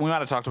 We might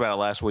have talked about it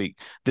last week.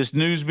 This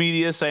news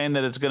media saying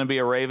that it's going to be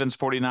a Ravens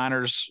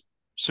 49ers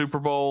Super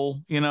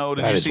Bowl. Did That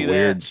you is see that?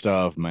 weird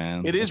stuff, man.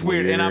 It That's is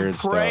weird. And I'm weird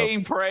stuff.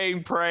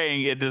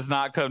 praying it does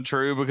not come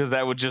true because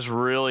that would just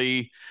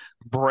really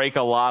break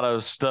a lot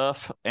of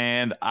stuff.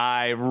 And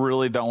I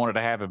really don't want it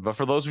to happen. But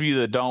for those of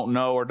you that don't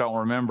know or don't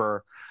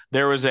remember,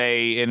 there was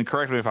and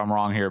correct me if I'm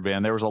wrong here,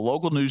 Ben, there was a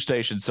local news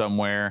station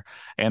somewhere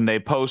and they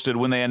posted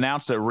when they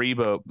announced that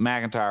Reba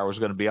McEntire was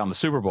going to be on the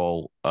Super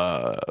Bowl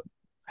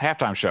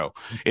halftime show.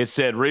 It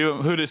said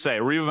Reba, who did it say?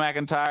 Reba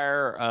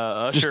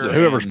McEntire, Just Usher,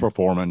 whoever's and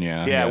performing,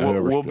 yeah, yeah, yeah, we'll,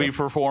 whoever's we'll be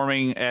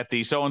performing at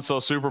the so and so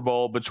Super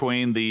Bowl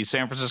between the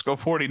San Francisco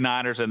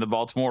 49ers and the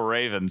Baltimore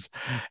Ravens.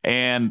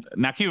 And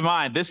now keep in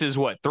mind, this is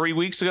what, 3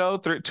 weeks ago,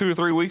 2 or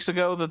 3 weeks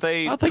ago that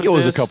they I think it put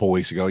was a this. couple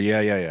weeks ago. Yeah,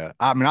 yeah, yeah.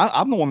 I mean,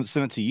 I'm the one that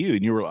sent it to you,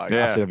 and you were like,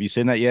 I said, Yeah. "Have you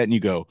seen that yet?" And you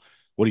go,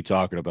 "What are you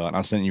talking about?" And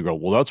I sent you go,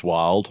 "Well, that's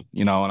wild,"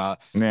 And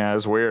Yeah,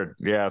 it's weird.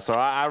 Yeah. So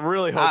I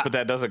really hope I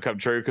that doesn't come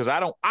true because I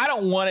don't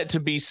want it to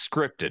be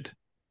scripted.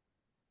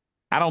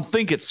 I don't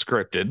think it's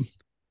scripted.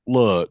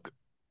 look,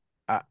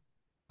 I,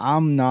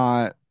 I'm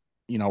not,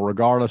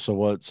 regardless of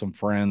what some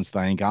friends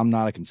think, I'm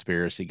not a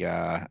conspiracy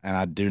guy, and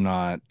I do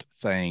not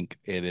think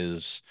it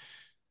is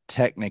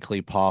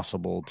technically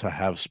possible to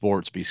have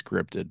sports be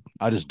scripted.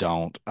 I just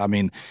don't. I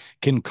mean,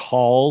 can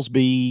calls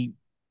be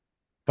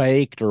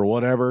faked or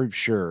whatever?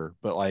 Sure.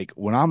 But like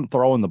when I'm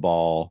throwing the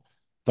ball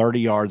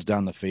 30 yards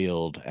down the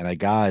field and a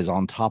guy is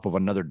on top of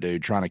another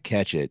dude trying to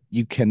catch it,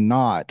 you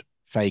cannot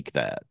fake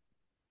that.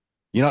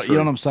 You know what True.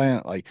 I'm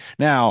saying? Like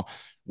now,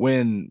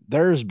 when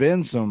there's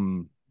been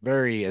some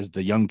very, as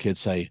the young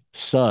kids say,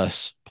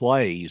 sus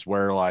plays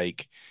where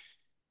like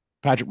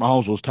Patrick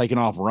Mahomes was taking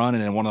off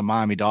running and one of the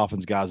Miami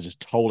Dolphins guys just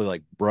totally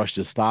like brushed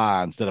his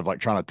thigh instead of like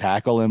trying to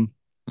tackle him.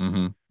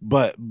 Mm-hmm.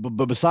 But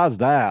besides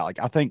that, like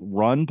I think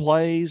run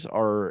plays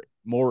are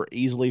more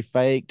easily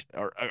faked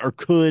or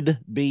could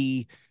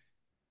be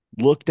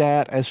looked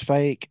at as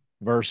fake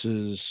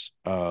versus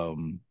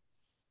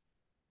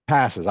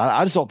passes.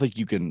 I just don't think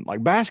you can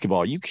like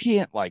basketball. You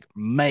can't like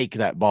make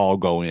that ball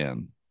go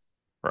in.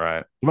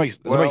 Right. Does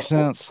it make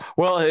sense?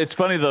 Well, it's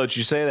funny though that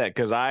you say that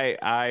because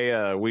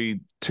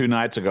we 2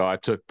 nights ago I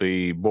took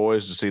the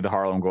boys to see the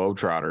Harlem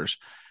Globetrotters,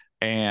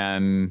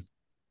 and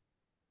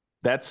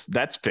that's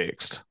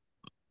fixed,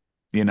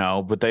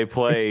 But they It's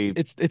play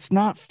it's it's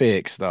not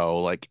fixed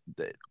though. Like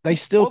they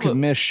still well. can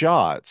miss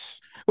shots.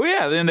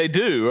 Yeah, then they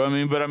do.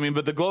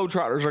 But the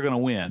Globetrotters are going to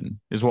win,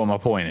 is what my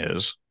point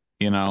is.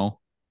 You know,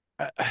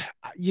 Uh,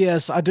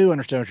 yes, I do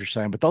understand what you're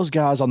saying, but those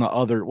guys on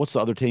what's the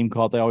other team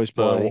called they always the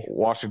play?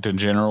 Washington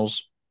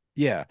Generals.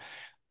 Yeah,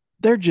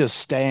 they're just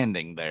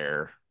standing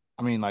there.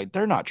 I mean, like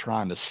they're not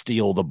trying to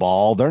steal the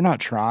ball. They're not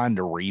trying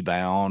to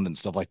rebound and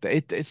stuff like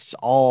that. It's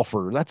all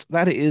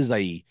that is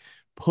a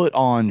put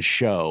on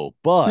show,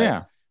 but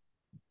Yeah,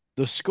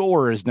 the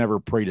score is never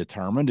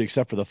predetermined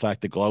except for the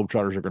fact that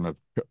Globetrotters are going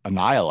to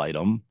annihilate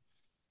them.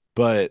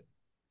 But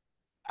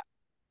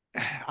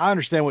I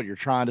understand what you're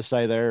trying to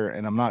say there,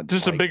 and I'm not like,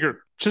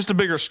 just a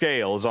bigger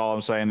scale is all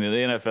I'm saying. The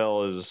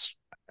NFL is,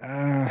 uh,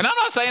 and I'm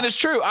not saying it's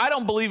true. I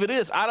don't believe it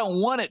is. I don't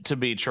want it to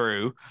be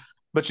true.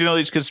 But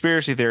these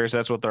conspiracy theories,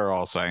 that's what they're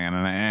all saying.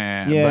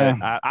 yeah,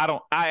 But I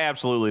don't. I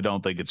absolutely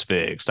don't think it's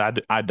fixed. I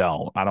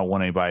don't. I don't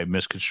want anybody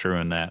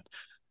misconstruing that.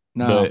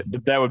 no.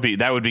 But that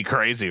would be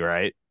crazy,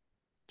 right?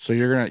 So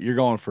you're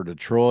going for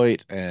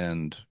Detroit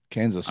and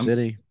Kansas I'm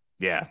City.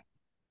 Yeah.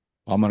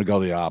 I'm going to go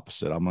the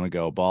opposite. I'm going to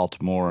go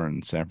Baltimore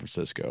and San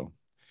Francisco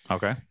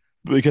Okay.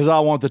 because I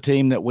want the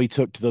team that we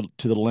took to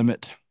the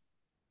limit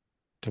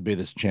to be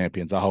the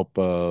champions. I hope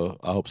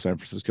San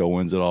Francisco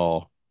wins it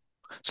all.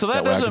 So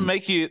That way I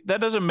can.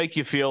 that doesn't make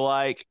you feel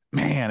like,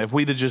 man, if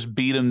we'd have just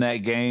beat them that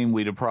game,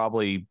 we'd have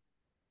probably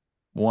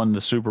won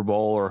the Super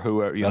Bowl or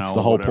whoever, That's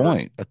the whole whatever.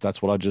 point.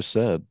 That's what I just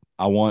said.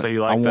 So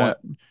you I like want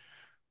that?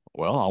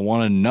 Well, I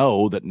want to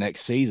know that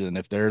next season,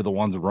 if they're the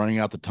ones running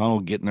out the tunnel,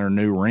 getting their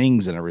new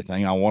rings and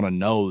everything, I want to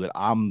know that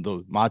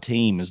my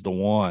team is the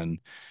one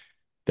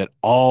that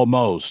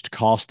almost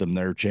cost them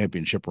their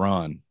championship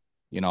run.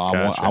 I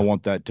Gotcha.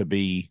 want that to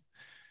be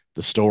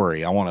the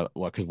story. I want to,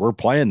 well, because we're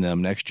playing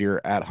them next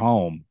year at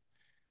home,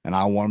 and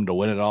I want them to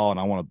win it all, and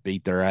I want to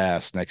beat their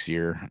ass next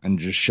year and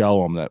just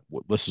show them that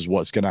this is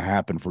what's going to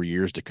happen for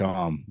years to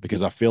come.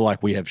 Because I feel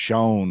like we have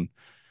shown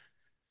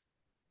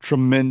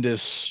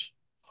tremendous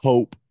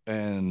hope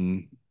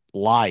and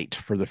light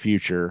for the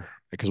future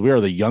because we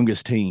are the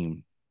youngest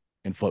team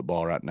in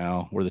football right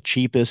now. We're the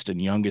cheapest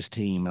and youngest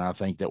team, and I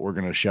think that we're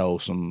going to show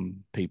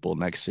some people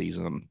next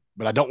season.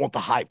 But I don't want the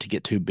hype to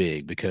get too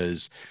big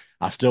because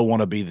I still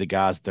want to be the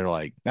guys that they're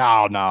like,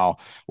 no, no,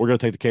 we're going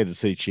to take the Kansas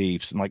City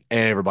Chiefs and like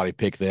everybody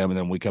pick them, and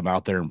then we come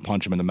out there and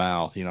punch them in the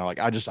mouth. Like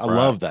I Right.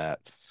 love that.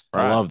 I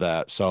Right. love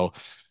that. So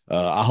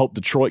I hope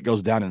Detroit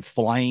goes down in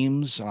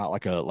flames,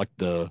 like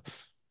the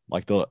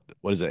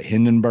what is it,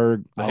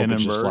 Hindenburg? The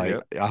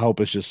Hindenburg. Yep. I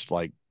hope it's just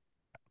like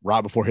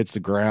right before it hits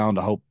the ground.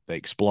 I hope they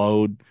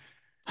explode.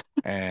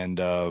 And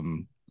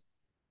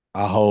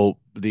I hope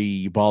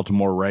the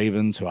Baltimore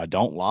Ravens, who I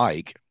don't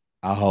like,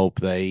 I hope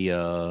they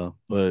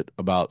put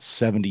about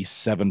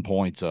 77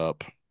 points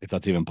up, if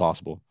that's even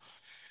possible.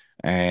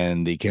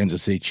 And the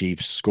Kansas City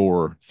Chiefs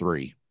score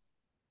 3.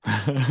 All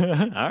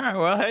right.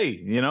 Well, hey,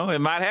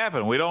 it might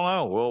happen. We don't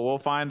know. We'll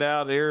find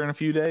out here in a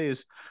few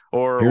days.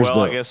 Or, Here's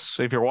well, I the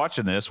guess if you're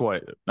watching this,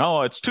 wait,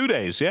 no, it's 2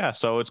 days. Yeah.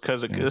 So it's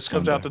because yeah, this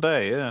comes out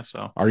Sunday. today. Yeah.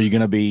 So Are you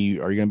gonna be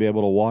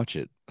able to watch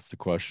it? That's the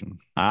question.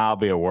 I'll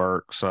be at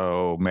work.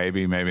 So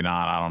maybe, maybe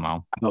not. I don't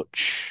know.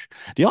 Ouch.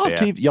 Do y'all have Yeah.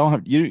 TV? Y'all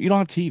have you don't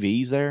have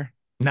TVs there?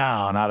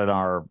 No, not in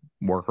our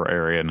worker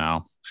area.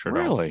 No, sure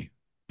don't. Really?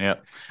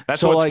 Yep.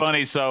 That's So what's like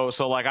funny. So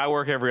like I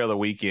work every other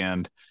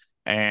weekend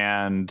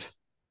and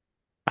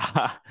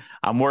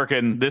I'm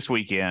working this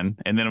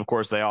weekend, and then of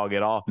course they all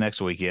get off next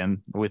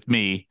weekend with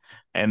me,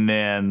 and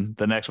then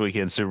the next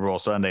weekend Super Bowl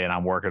Sunday, and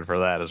I'm working for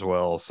that as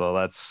well. So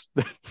that's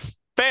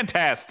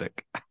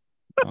fantastic.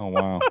 Oh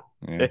wow.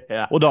 Yeah.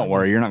 Yeah. Well, don't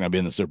worry, you're not gonna be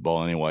in the Super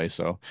Bowl anyway.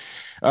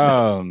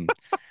 Um,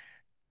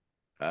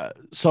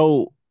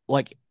 so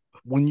like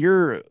when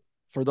you're,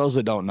 for those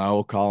that don't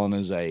know, Colin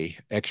is a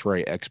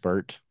X-ray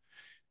expert.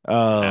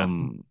 Yeah.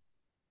 Um,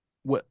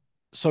 what?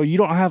 So you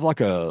don't have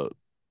like a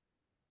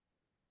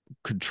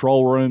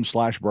control room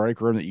slash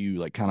break room that you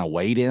like kind of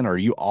wait in? Or are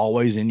you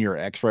always in your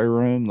X-ray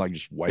room, like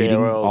just Yeah,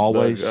 waiting well, the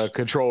always?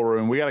 control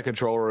room, we got a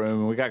control room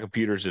and we got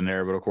computers in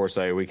there, but of course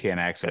we can't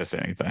access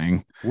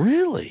anything.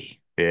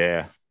 Really?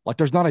 Yeah. Like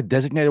there's not a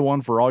designated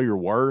one for all your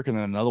work and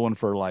then another one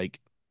for like,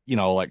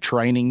 like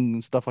training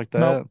and stuff like that.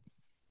 Nope.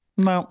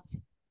 No.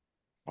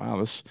 Wow,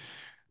 this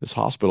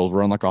hospital's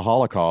run like a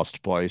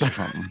Holocaust place or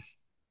something.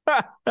 No,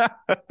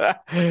 I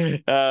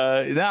mean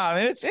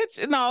it's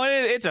no,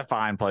 it's a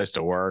fine place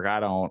to work.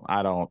 I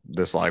don't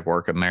dislike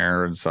working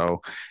there, and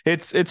so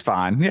it's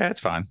fine. Yeah,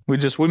 it's fine. We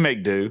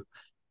make do.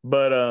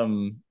 But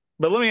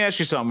let me ask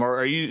you something.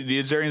 Are you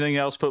is there anything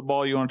else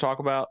football you want to talk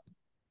about?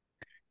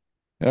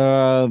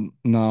 No,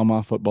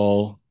 my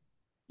football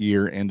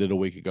year ended a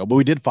week ago, but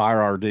we did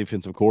fire our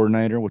defensive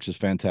coordinator, which is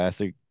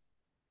fantastic.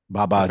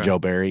 Bye bye, Okay. Joe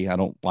Barry. I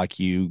don't like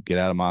you. Get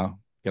out of my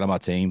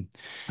team.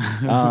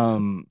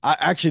 I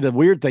actually the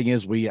weird thing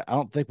is I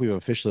don't think we've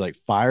officially like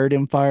fired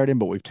him,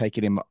 but we've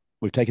taken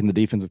the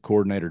defensive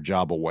coordinator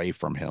job away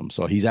from him.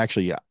 So he's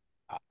actually,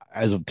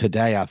 as of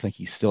today, I think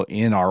he's still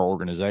in our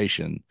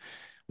organization,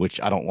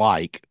 which I don't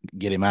like.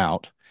 Get him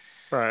out.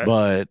 Right.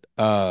 But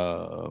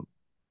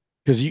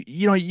because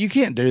you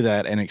can't do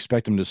that and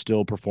expect them to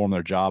still perform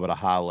their job at a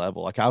high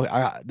level. Like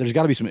there's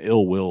got to be some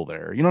ill will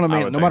there. You know what I I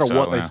mean? would think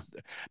so, man.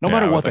 No Yeah,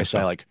 matter I would what they think say,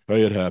 so. like,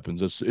 hey, it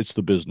happens. It's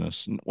the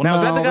business. Well, Now,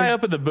 is that the no, guy there's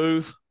up in the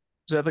booth?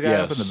 Is that the guy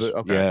up in the yes, booth?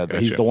 Okay, yeah,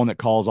 he's gotcha. the one that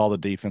calls all the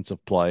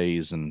defensive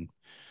plays and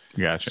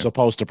Gotcha.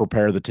 supposed to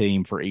prepare the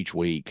team for each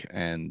week.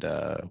 And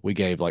we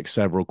gave like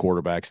several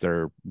quarterbacks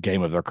their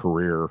game of their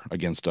career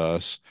against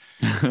us.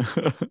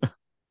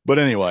 But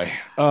anyway,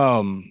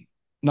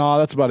 no,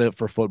 that's about it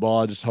for football.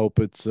 I just hope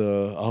I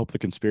hope the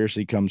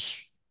conspiracy comes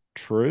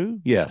true.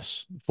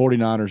 Yes.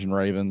 49ers and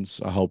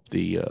Ravens. I hope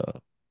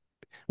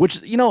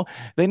which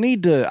they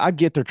need to, I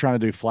get they're trying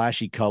to do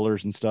flashy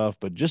colors and stuff,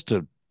 but just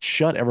to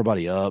shut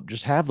everybody up,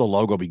 just have the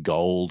logo be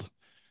gold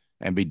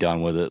and be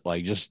done with it.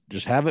 Like just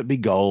have it be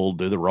gold,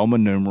 do the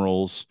Roman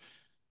numerals,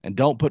 and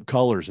don't put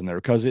colors in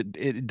there because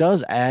it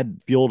does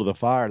add fuel to the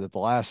fire that the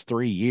last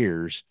 3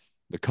 years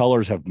the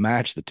colors have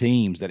matched the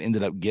teams that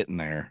ended up getting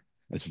there.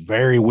 It's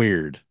very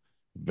weird,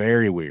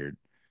 very weird.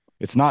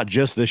 It's not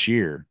just this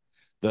year.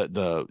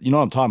 The you know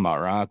what I'm talking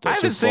about, right?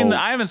 The Super Bowl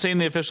I haven't seen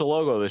the official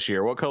logo this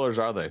year. What colors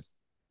are they?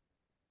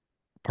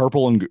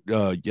 purple and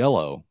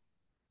yellow,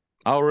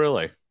 Oh,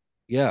 really?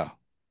 yeah,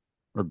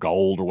 or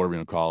gold or whatever you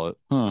want to call it.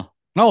 Huh.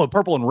 No,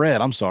 purple and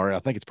red. I'm sorry, I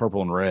think it's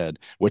purple and red.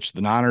 Which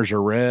the Niners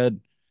are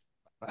red.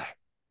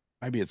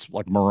 Maybe it's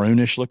like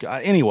maroonish look.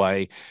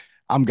 Anyway,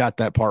 I'm got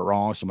that part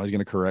wrong. Somebody's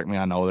going to correct me.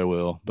 I know they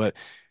will. But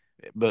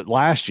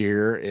last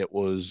year it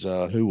was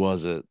who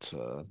was it?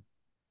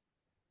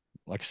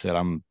 Like I said,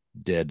 I'm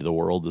dead to the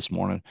world this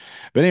morning.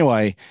 But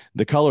anyway,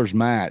 the colors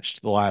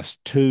matched the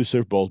last two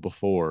Super Bowls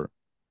before,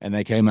 and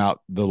they came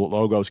out. The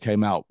logos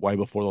came out way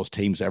before those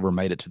teams ever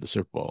made it to the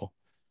Super Bowl.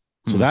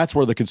 So Hmm. that's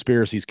where the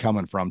conspiracy's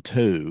coming from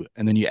too.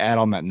 And then you add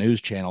on that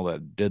news channel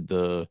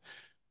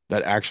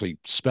that actually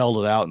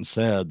spelled it out and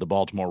said the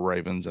Baltimore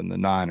Ravens and the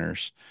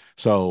Niners.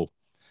 So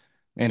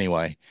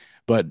anyway,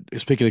 but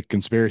speaking of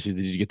conspiracies,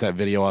 did you get that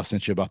video I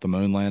sent you about the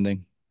moon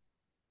landing?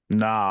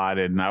 No, I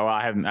didn't. No,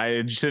 I haven't.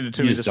 I just sent it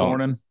to You me just this don't.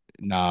 morning.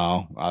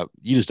 No,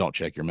 you just don't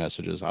check your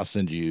messages. I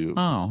send you.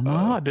 Oh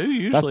no, I do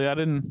That's usually. I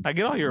didn't. I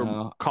get all your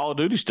no, Call of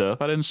Duty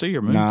stuff. I didn't see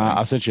your moon nah. thing.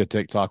 I sent you a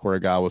TikTok where a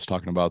guy was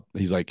talking about.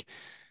 He's like,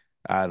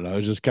 I don't know.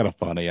 It's just kind of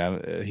funny.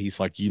 He's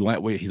like, you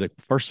land. He's like,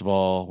 first of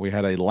all, we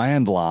had a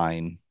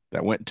landline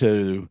that went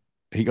to.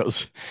 He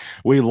goes,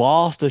 we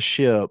lost a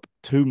ship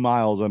 2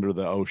 miles under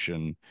the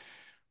ocean,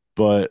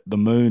 but the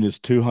moon is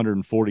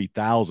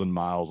 240,000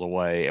 miles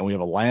away, and we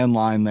have a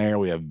landline there.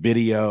 We have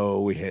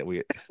video.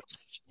 We.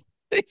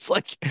 It's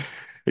like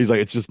he's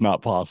like, it's just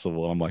not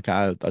possible. I'm like,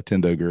 I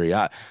tend to agree.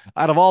 Out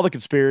of all the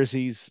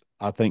conspiracies,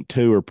 I think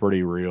two are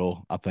pretty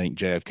real. I think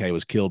JFK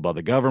was killed by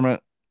the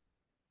government,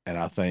 and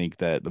I think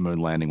that the moon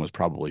landing was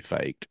probably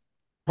faked.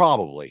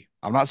 Probably.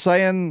 I'm not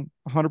saying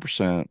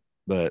 100%,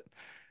 but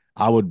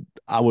I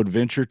would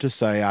venture to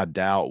say I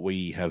doubt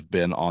we have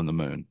been on the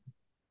moon.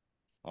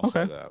 I'll say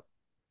Okay. that.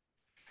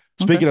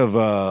 Okay. Speaking of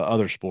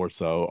other sports,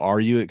 though, are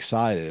you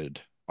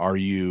excited? Are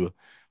you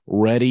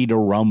ready to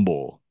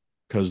rumble?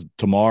 Because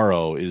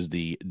tomorrow is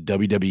the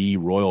WWE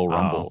Royal Oh.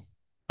 Rumble.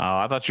 Oh,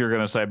 I thought you were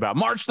gonna say about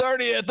March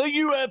 30th, the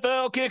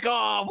UFL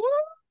kickoff.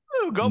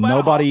 Woo! Go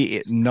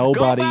Nobody, Battlehawks!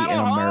 Go nobody in Battlehawks!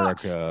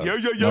 America, Yeah,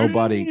 yeah,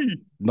 nobody, yeah.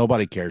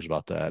 nobody cares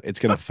about that. It's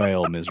going to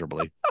fail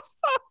miserably.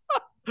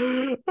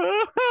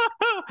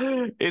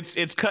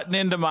 It's cutting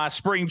into my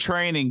spring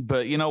training,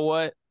 but you know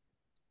what?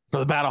 For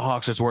the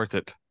Battlehawks, it's worth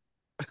it.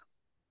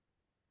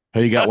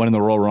 Who you got winning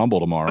the Royal Rumble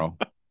tomorrow?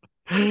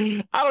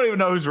 I don't even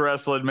know who's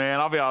wrestling, man.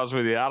 I'll be honest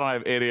with you. I don't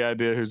have any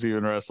idea who's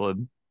even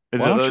wrestling.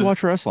 Is Why it don't you those?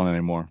 watch wrestling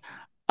anymore?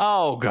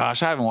 Oh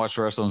gosh, I haven't watched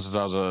wrestling since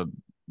I was a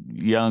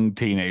young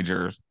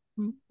teenager,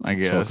 I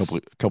So a couple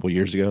guess. couple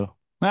years ago.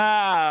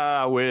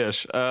 Ah, I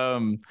wish.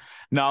 No,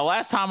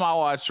 last time I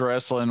watched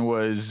wrestling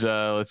was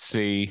let's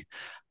see.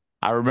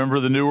 I remember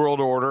the New World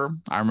Order.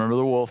 I remember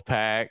the Wolf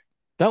Pack.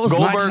 That was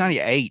Goldberg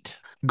 1998.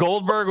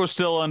 Goldberg was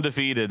still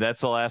undefeated.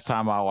 That's the last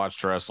time I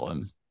watched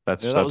wrestling.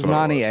 That's Yeah, that that's was what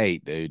it was.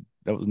 98, dude.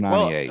 That was Well,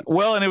 98.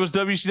 well, and it was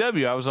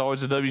WCW. I was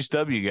always a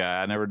WCW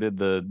guy. I never did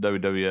the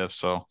WWF,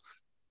 so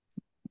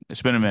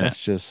it's been a minute.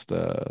 That's just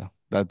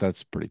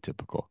that's pretty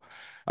typical.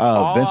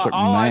 All Vince I,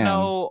 all I McMahon.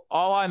 know,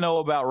 all I know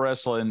about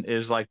wrestling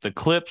is like the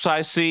clips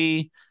I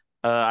see.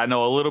 I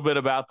know a little bit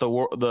about the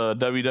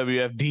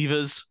WWF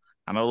divas.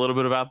 I know a little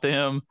bit about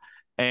them,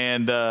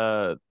 and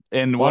what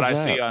Why's I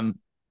see that? on,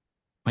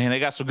 man, they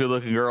got some good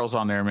looking girls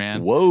on there,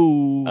 man.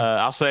 Whoa.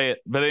 I'll say it,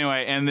 but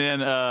anyway, and then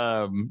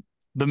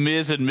the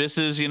Miz and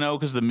Mrs. You know,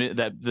 because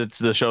that's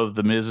the show that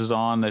the Miz is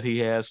on that he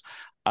has.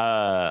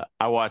 I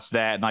watched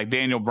that, and like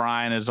Daniel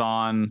Bryan is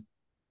on,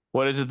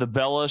 what is it, the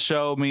Bella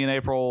show? Me and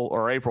April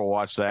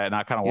watched that, and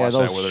I kind of Yeah, watch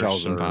that those with her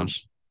shows are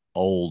sometimes.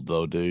 old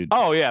though, dude.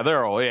 Oh yeah,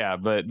 they're all, yeah,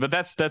 but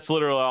that's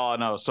literally all I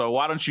know. So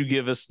why don't you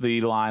give us the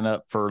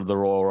lineup for the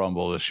Royal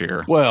Rumble this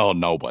year? Well,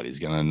 nobody's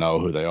gonna know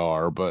who they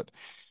are, but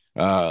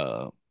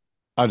uh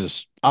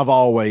I've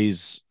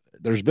always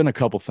there's been a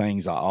couple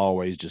things I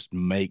always just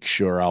make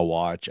sure I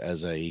watch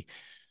as a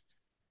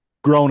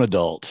grown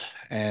adult,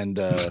 and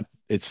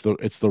it's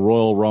the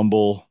Royal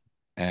Rumble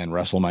and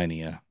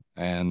WrestleMania,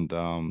 and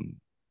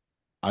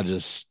I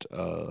just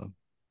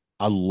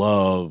I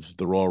love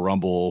the Royal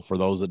Rumble. For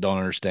those that don't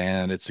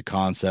understand, it's the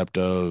concept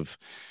of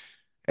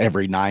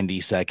every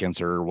 90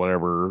 seconds or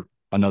whatever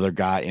another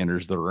guy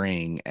enters the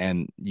ring,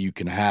 and you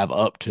can have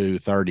up to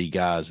 30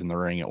 guys in the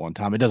ring at one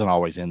time. It doesn't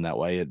always end that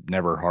way. It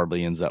never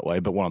hardly ends that way.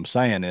 But what I'm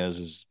saying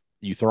is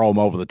you throw them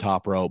over the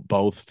top rope,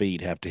 both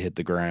feet have to hit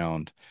the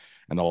ground,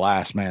 and the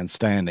last man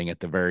standing at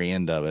the very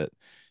end of it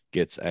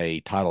gets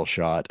a title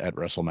shot at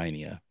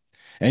WrestleMania.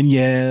 And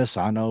yes,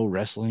 I know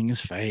wrestling is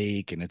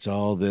fake and it's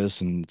all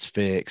this and it's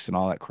fixed and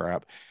all that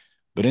crap.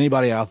 But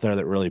anybody out there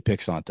that really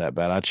picks on it that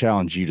bad, I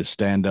challenge you to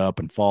stand up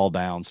and fall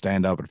down,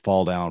 stand up and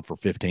fall down for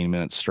 15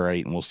 minutes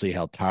straight, and we'll see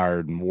how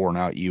tired and worn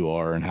out you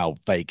are and how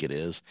fake it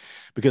is.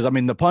 Because I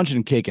mean, the punching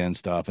and kicking and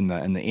stuff, and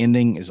the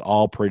ending is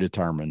all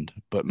predetermined.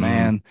 But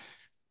Mm, man,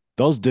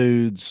 those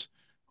dudes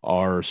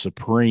are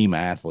supreme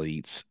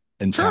athletes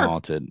and sure.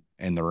 talented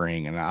in the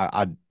ring. And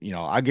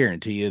I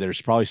guarantee you,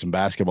 there's probably some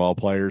basketball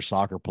players,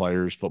 soccer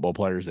players, football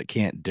players that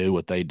can't do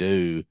what they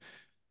do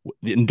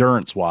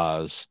endurance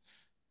wise.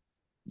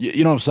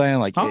 You know what I'm saying?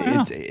 Like Oh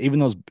yeah. it's even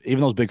those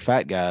big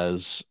fat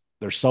guys,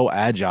 they're so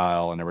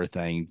agile and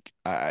everything.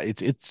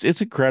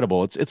 It's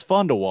incredible. It's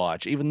fun to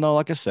watch. Even though,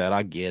 like I said,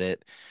 I get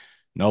it.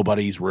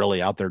 Nobody's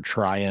really out there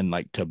trying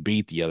like to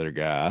beat the other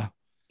guy,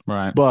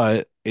 Right.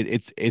 but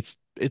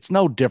it's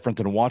no different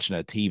than watching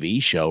a TV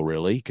show,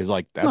 really, because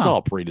like that's No,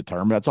 all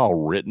predetermined. That's all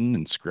written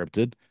and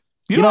scripted.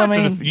 you You know don't what have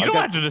I to. mean? You Like don't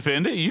that. have to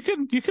defend it. You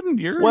can.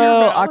 You're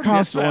Well, I valid.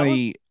 It's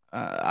valid. constantly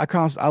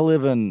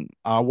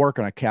I work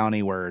in a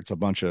county where it's a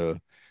bunch of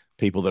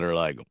people that are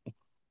like,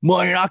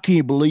 man, I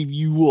can't believe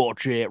you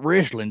watch that.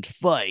 Wrestling's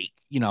fake,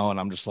 and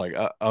I'm just like,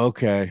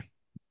 okay.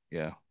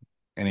 Yeah.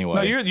 No,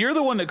 Anyway. you're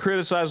the one that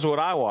criticizes what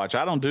I watch.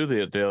 I don't do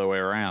the other way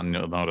around.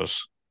 You'll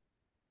notice.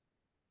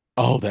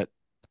 Oh, that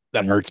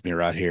hurts me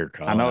right here, I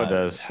Colin. know it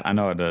does. I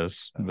know it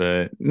does.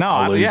 But no,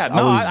 I yeah, lose I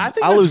no, I lose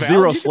think I that's lose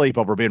zero valid. You sleep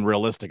over being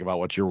realistic about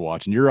what you're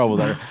watching. You're over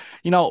there.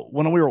 can.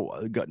 When we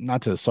were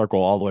not to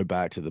circle all the way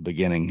back to the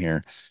beginning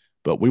here,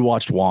 but we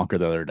watched Wonka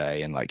the other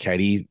day, and like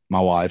Katie, my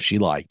wife, she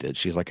liked it.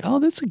 She's like, "Oh,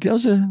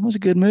 that was a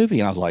good movie,"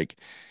 and I was like,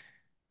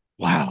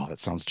 "Wow, that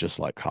sounds just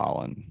like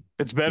Colin."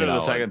 It's better the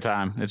second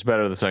time. It's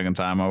better the second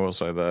time. I will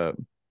say that.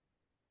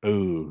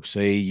 Ooh,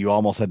 see, you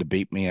almost had to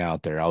beat me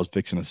out there. I was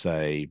fixing to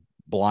say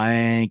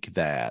blank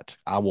that.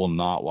 I will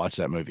not watch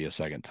that movie a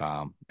second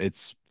time.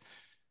 It's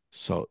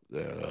so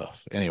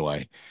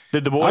anyway.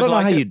 Did the I boys don't know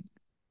how like it? you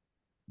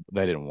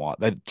they don't want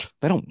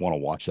to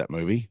watch that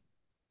movie.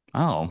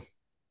 Oh,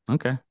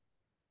 okay.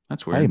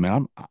 That's Hey weird.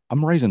 man,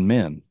 I'm raising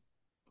men,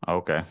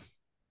 Okay.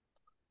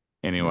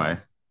 you Anyway, know.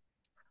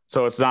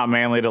 so it's not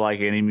manly to like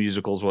any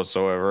musicals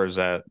whatsoever. Is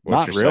that what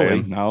Not you're really.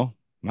 saying? No,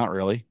 not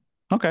really.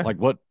 Okay. Like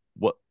what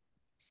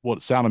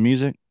what Sound of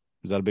Music?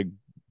 Is that a big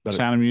that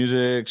Sound of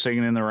Music,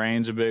 Singing in the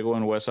Rain's a big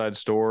one. West Side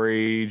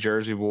Story,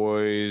 Jersey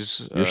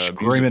Boys, you're music.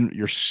 screaming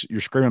you're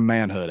screaming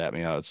manhood at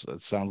me.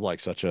 It sounds like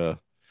such a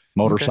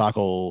Okay.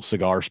 motorcycle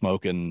cigar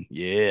smoking.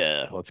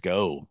 Yeah, let's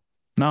go.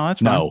 No,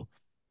 that's fine. No,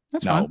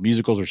 That's no, fine.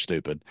 musicals are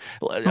stupid.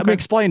 I mean, Okay.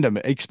 explain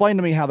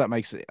to me how that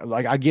makes it.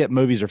 Like, I get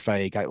movies are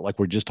fake. Like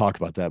we just talked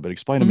about that, but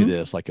explain to me Hmm.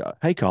 this. Like,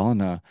 hey,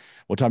 Colin,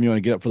 what time you want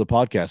to get up for the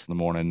podcast in the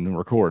morning and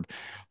record?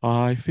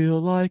 I feel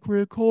like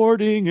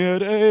recording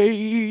at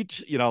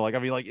 8. Like I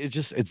mean, like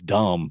it's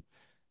dumb.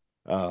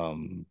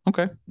 Um,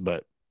 Okay.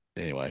 but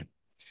anyway,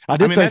 I I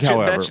did mean, think, that's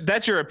however,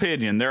 that's your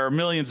opinion. There are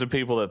millions of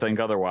people that think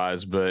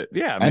otherwise, but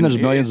yeah, I and mean, there's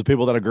millions of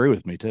people that agree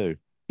with me too.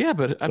 yeah,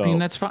 but I mean, So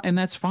that's fine, and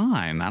that's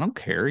fine. I don't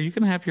care. You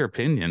can have your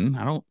opinion.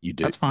 I don't. you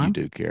That's you fine.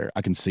 do care.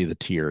 I can see the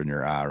tear in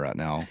your eye right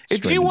now, If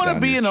you streaming want to down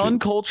be your an cheek.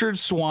 uncultured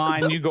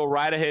swine, you go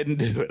right ahead and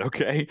do it.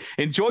 Okay.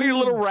 Enjoy your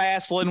little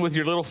wrestling with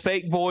your little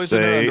fake boys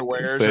in their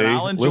underwears,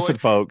 and See, listen,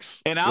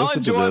 folks, I'll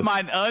listen to enjoy this.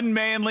 my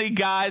unmanly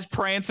guys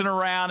prancing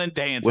around and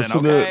dancing.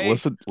 Listen to Okay.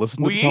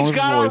 listen to We the tone each of his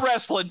got our voice.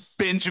 wrestling,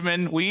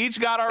 Benjamin. We each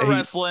got our He's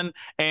wrestling,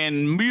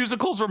 and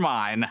musicals are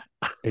mine.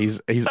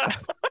 he's he's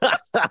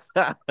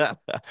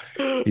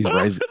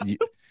raised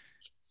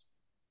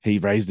he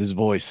raised his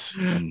voice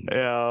and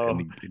Yeah.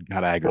 and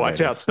got Watch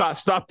aggravated. out.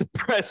 Stop the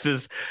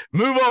presses.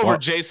 Move over, Well,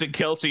 Jason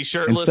Kelsey instead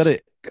shirtless. of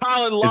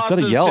Collin instead lost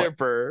of his yelling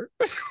temper.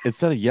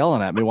 instead of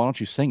yelling at me, why don't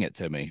you sing it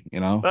to me?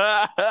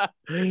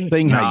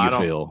 Sing how No,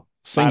 you feel.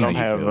 Sing how you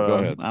feel. Go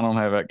ahead. I don't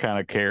have that kind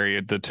of carry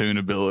it to tune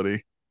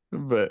ability.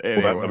 But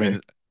Well, I anyway,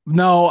 mean,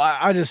 no,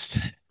 I just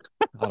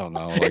I don't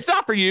know. it's Like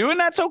not for you, and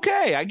that's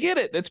okay. I get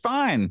it. It's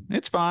fine.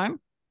 It's fine.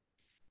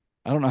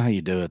 I don't know how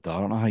you do it though. I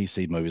don't know how you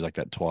see movies like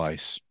that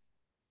twice.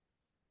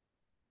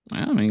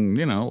 I mean,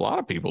 a lot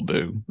of people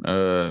do.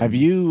 Have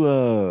you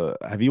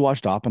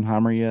watched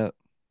Oppenheimer yet?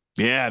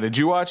 Yeah, did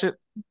you watch it?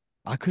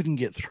 I couldn't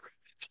get through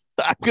it.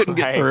 I couldn't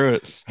get Hey, through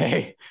it.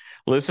 hey,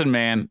 listen,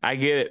 man, I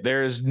get it.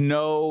 There is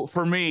no,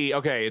 for me,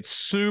 okay, it's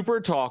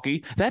super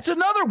talky. That's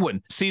another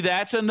one. See,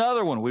 that's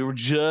another one. We were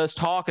just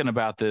talking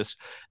about this.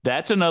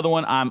 That's another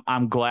one.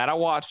 I'm glad I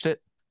watched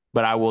it,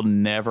 but I will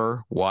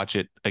never watch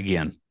it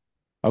again.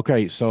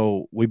 Okay,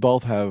 so we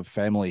both have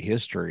family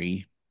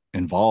history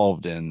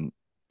involved in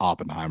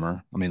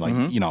Oppenheimer. I mean, like,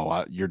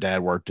 Mm-hmm. your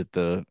dad worked at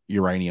the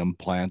uranium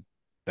plant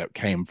that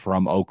came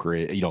from Oak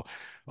Ridge.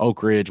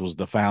 Oak Ridge was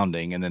the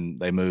founding, and then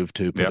they moved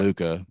to Yep.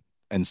 Paducah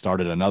and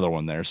started another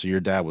one there. So your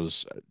dad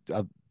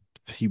I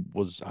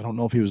don't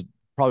know if he was,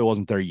 probably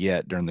wasn't there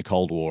yet during the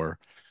Cold War,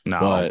 No,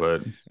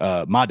 but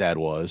but my dad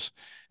was.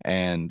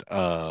 And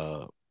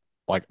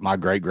like my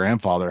great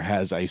grandfather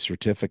has a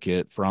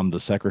certificate from the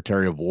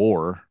Secretary of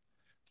War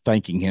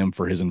thanking him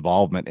for his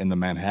involvement in the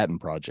Manhattan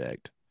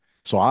Project.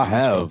 So I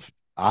that's cool. have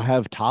I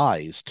have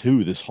ties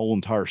to this whole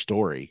entire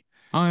story.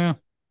 Oh yeah.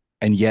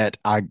 And yet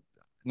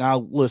now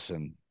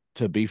listen,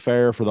 to be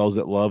fair, for those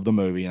that love the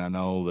movie, and I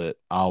know that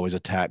I always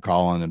attack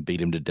Colin and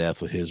beat him to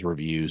death with his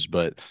reviews,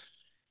 but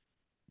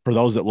for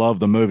those that love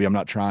the movie, I'm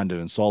not trying to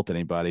insult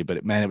anybody,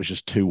 but man, it was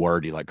just too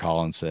wordy, like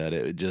Colin said.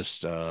 It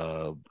just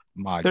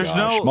my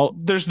gosh.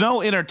 There's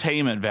no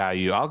entertainment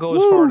value. I'll go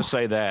as far to Woo.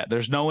 say that.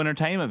 There's no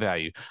entertainment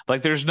value.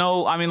 Like there's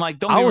no I mean like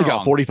don't I get me only got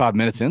wrong. 45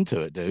 minutes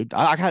into it, dude.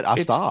 I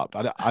It's stopped.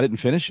 I didn't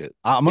finish it.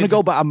 I'm gonna it's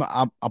go back.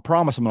 I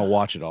promise I'm gonna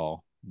watch it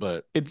all.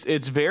 But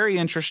it's very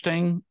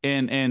interesting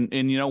and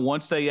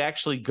once they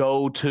actually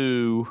go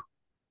to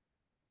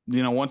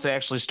once they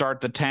actually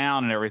start the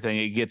town and everything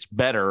it gets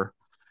better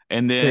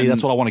and see, that's then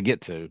what I want to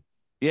get to.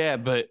 yeah,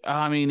 but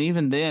I mean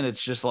even then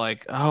it's just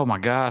like oh my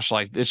gosh,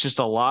 like it's just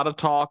a lot of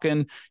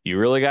talking. You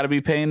really got to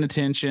be paying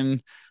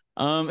attention.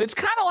 It's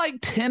kind of like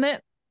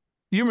Tenet.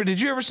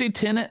 Did you ever see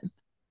Tenet?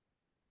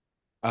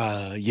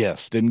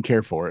 Yes, didn't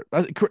care for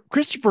it.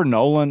 Christopher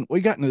Nolan,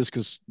 we got into this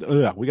because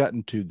we got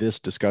into this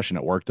discussion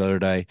at work the other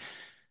day.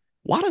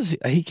 Why does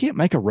he can't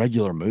make a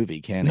regular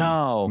movie, can he?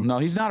 No, no,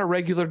 he's not a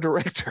regular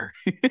director.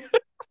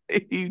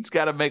 He's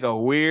got to make a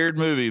weird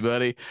movie,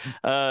 buddy.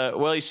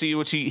 Well, you see,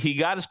 which he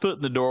got his foot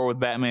in the door with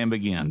Batman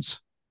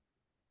Begins.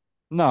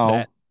 No,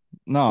 That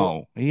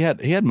well, no, he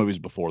had movies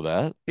before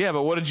that. yeah,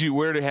 but had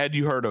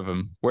you heard of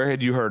him? Where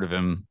had you heard of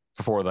him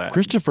before that?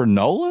 Christopher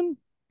Nolan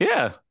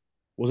Yeah,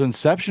 was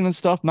Inception and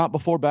stuff not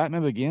before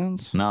Batman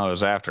Begins. no, it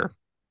was after.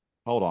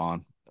 Hold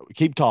on,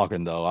 keep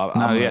talking though.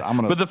 No, yeah, but I'm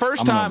gonna.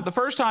 the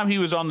first time he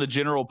was on the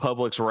general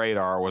public's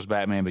radar was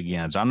Batman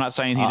Begins. I'm not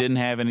saying he I, didn't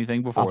have anything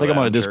I before think I'm that.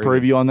 gonna I'm sure he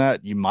disprove did. you on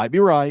that. You might be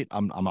right. I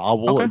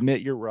will Okay.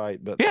 admit you're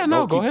right, but Yeah, go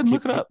no, go keep ahead and keep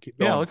look it keep up. keep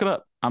Yeah, going. look it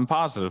up. I'm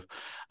positive.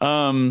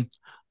 Um,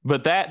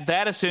 but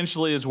that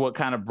essentially is what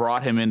kind of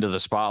brought him into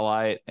the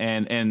spotlight,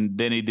 and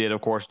then he did,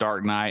 of course,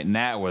 Dark Knight, and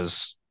that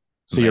was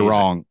So you're amazing.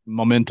 wrong.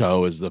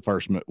 Memento is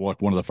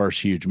one of the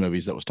first huge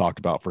movies that was talked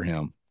about for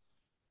him.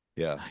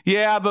 Yeah.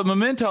 Yeah, but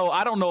Memento,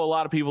 I don't know a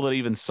lot of people that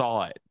even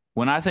saw it.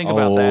 When I think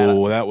about that,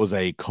 Oh, that was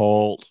a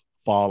cult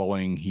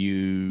following,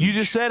 you just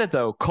huge. said it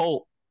though,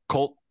 cult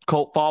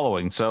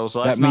following. So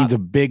That that's means not. a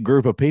big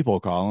group of people,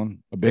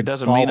 Colin. A It big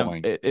doesn't mean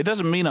following. it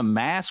doesn't mean a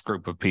mass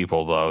group of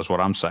people though. Is what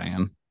I'm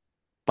saying.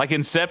 Like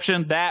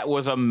Inception, that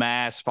was a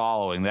mass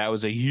following. That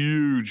was a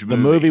huge The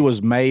movie movie.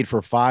 was made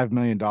for $5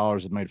 million.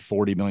 It made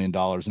 $40 million,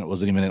 and it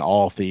wasn't even in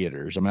all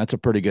theaters. I mean, that's a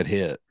pretty good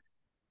hit.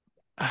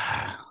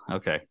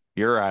 Okay,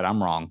 you're right.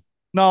 I'm wrong.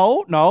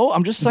 No, no,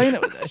 I'm just saying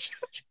it.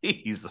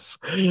 Jesus.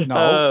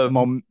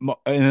 No,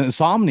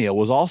 Insomnia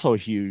was also a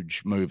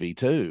huge movie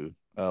too.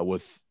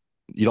 With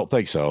you don't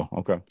think so?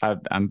 Okay.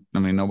 I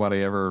mean,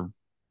 nobody ever.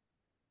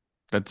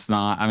 That's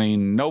not. I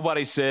mean,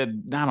 nobody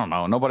said. I don't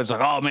know. Nobody's like,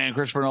 oh man,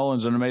 Christopher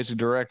Nolan's an amazing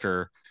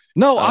director.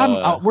 No,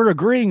 Uh, we're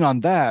agreeing on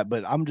that,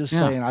 but I'm just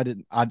yeah, saying I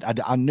didn't.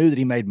 I knew that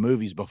he made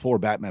movies before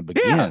Batman yeah,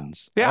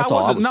 Begins. yeah. I That's all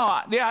I wasn't.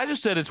 was. Yeah. I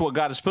just said it's what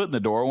got his foot in the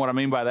door. And what I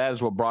mean by that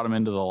is what brought him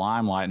into the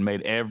limelight and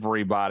made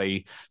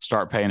everybody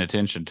start paying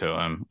attention to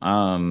him.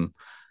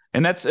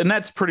 And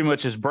that's pretty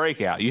much his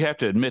breakout. You have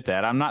to admit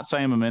that. I'm not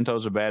saying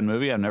Memento's a bad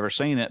movie. I've never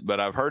seen it, but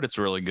I've heard it's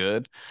really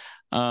good.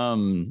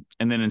 And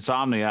then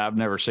Insomnia, I've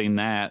never seen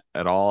that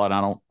at all, and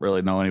I don't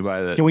really know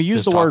anybody that Can we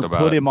use has the talked word about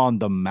put it. him on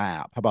the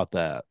map? How about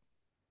that?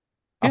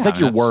 I Yeah, I think mean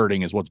your that's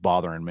wording is what's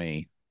bothering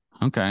me.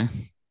 okay.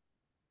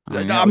 I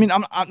mean, I mean,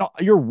 I'm not,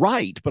 you're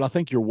right, but I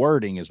think your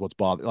wording is what's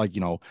bothering. Like,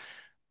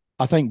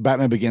 I think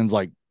Batman Begins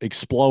like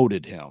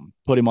exploded him,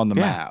 put him on the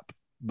yeah, map.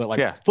 But like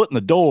yeah. Foot in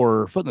the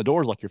Door is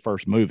like your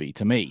first movie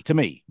to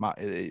me. My,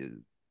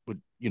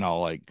 would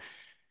like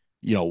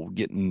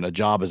getting a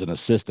job as an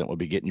assistant would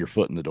be getting your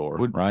foot in the door,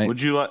 right? Would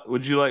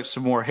you like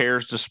some more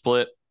hairs to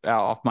split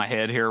out off my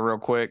head here real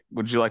quick?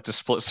 Would you like to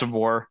split some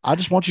more? I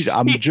just want you to. Jeez.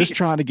 I'm just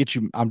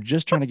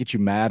trying to get you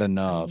mad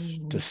enough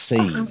to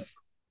sing.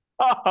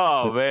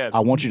 Oh man.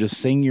 I want you to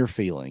sing your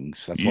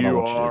feelings. That's what I You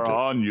want you to are do.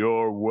 on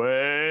your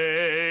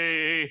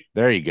way.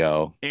 There you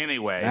go.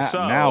 Anyway,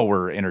 Now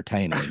we're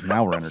entertaining.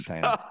 Now we're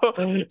entertaining.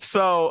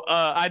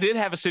 I did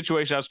have a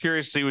situation. I was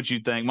curious to see what you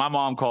think. My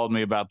mom called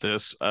me about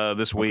this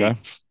Okay. week.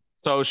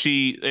 So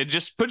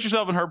just put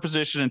yourself in her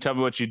position and tell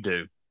me what you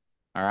do.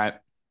 All right.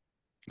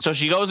 So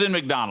she goes in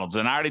McDonald's,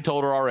 and I already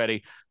told her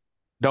already,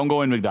 don't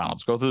go in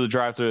McDonald's. Go through the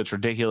drive-through. It's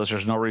ridiculous.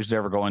 There's no reason to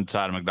ever go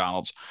inside of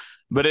McDonald's.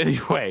 But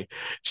anyway,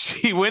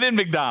 she went in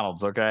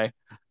McDonald's, okay,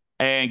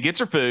 and gets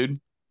her food,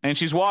 and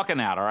she's walking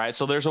out. All right.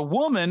 So there's a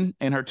woman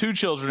and her two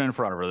children in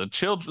front of her.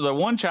 The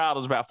one child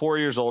is about 4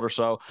 years old or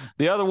so.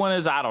 The other one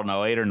is, I don't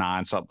know, 8 or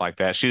 9, something like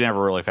that. She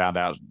never really found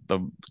out. The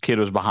kid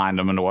was behind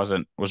him and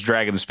was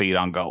dragging his feet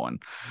on going.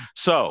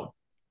 So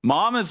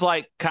mom is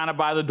like kind of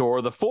by the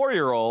door. The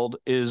 4-year-old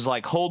is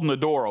like holding the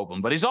door open,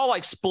 but he's all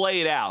like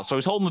splayed out. So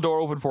he's holding the door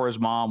open for his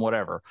mom,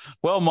 whatever.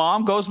 Well,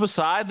 mom goes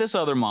beside this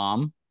other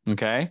mom,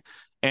 okay,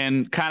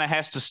 and kind of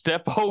has to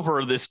step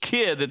over this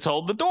kid that's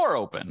holding the door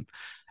open.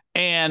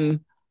 And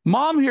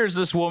mom hears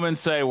this woman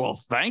say, well,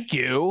 thank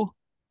you.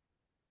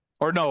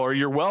 Or no, or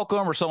you're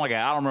welcome, or something like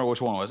that. I don't remember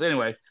which one it was.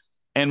 Anyway,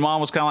 and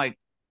mom was kind of like,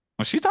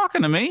 was she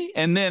talking to me?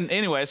 And then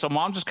anyway, so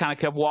mom just kind of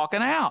kept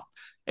walking out.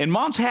 And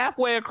mom's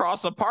halfway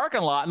across the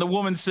parking lot, and the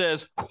woman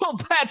says, well,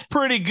 that's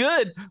pretty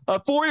good. A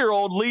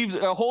 4-year-old leaves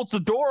holds the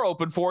door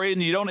open for you,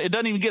 and it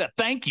doesn't even get a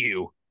thank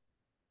you.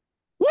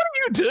 What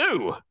do you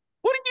do?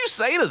 What do you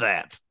say to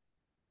that?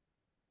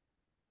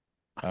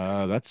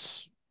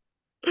 That's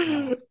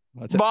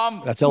that's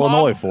Mom, that's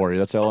Illinois mom, for you.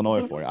 That's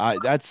Illinois for you.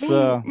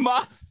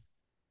 mom,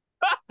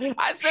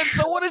 I said,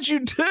 so what did you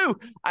do?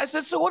 I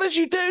said, so what did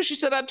you do? She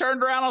said, I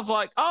turned around. I was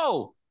like,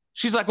 oh.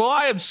 She's like, well,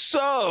 I am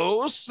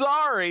so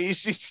sorry.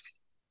 She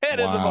said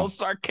in the Wow. most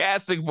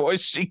sarcastic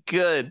voice she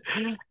could.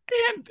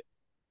 And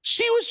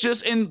she was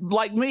just,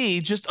 like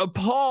me, just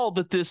appalled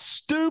that this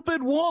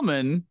stupid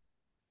woman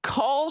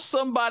calls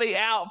somebody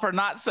out for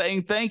not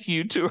saying thank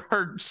you to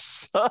her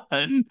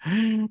son.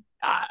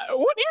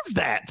 What is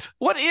that?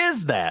 What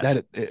is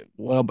that?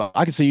 Well, but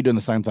I can see you doing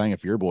the same thing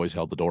if your boys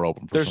held the door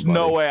open for There's no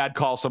somebody. way I'd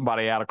call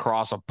somebody out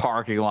across a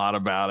parking lot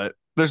about it.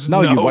 There's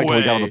No, you'd no wait till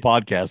we got on the way.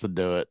 podcast and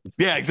do it.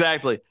 Yeah,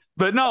 exactly.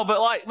 But no, but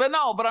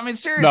I mean,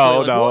 seriously, No,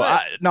 like no, what?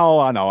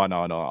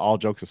 I know. All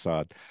jokes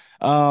aside,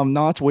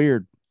 no, it's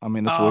weird. I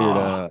mean, it's weird.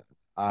 Oh, what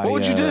I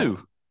would you do?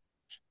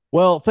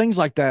 well, things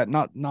like that.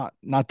 Not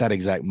that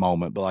exact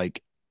moment, but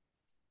like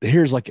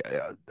here's like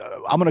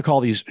I'm gonna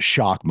call these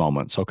shock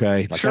moments.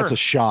 Okay, like that's a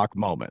Sure. shock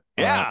moment.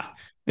 All right. Yeah.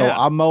 So Yeah.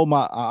 I'm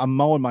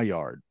mowing my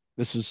yard.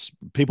 This is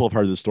people have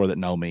heard this story that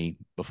know me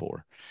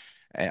before.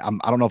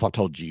 And I don't know if I've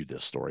told you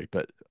this story,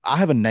 but I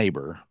have a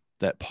neighbor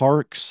that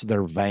parks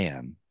their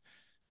van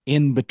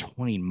in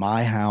between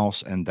my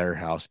house and their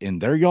house in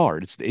their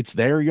yard. It's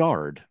their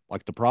yard.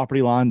 Like the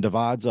property line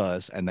divides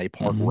us, and they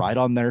park Mm-hmm. right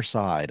on their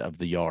side of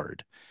the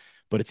yard.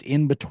 But it's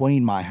in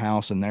between my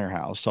house and their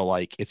house. So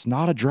like it's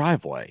not a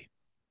driveway.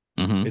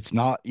 Mm-hmm. It's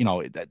not,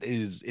 it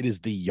is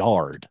the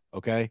yard.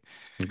 Okay.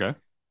 Okay.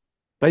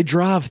 They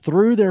drive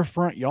through their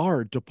front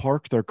yard to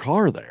park their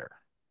car there.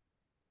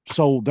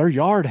 So their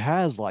yard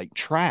has like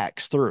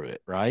tracks through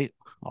it, right?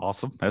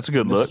 Awesome. That's a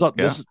good This is look.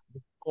 a, Yeah. this is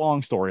a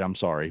long story. I'm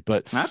sorry,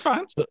 but That's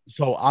fine.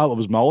 so I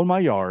was mowing my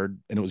yard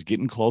and it was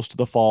getting close to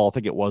the fall. I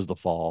think it was the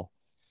fall,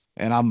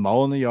 and I'm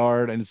mowing the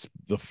yard, and it's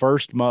the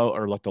first mow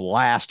or like the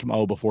last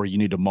mow before you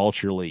need to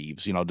mulch your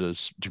leaves.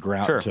 To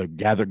ground Sure. to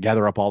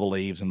gather up all the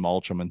leaves and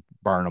mulch them and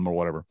burn them or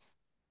whatever.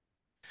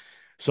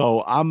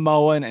 So I'm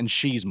mowing and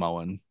she's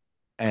mowing,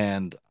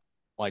 and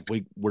like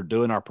we're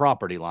doing our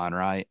property line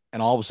right,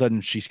 and all of a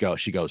sudden she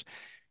goes,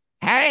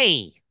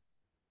 "Hey,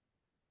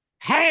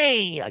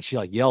 hey!" Like she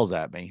like yells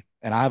at me,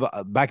 and I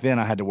have back then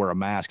I had to wear a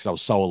mask because I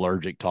was so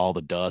allergic to all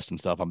the dust and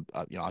stuff.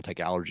 I take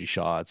allergy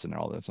shots and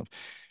all that stuff.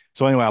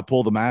 So anyway, I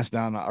pulled the mask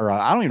down, or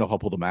I don't even know if I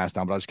pulled the mask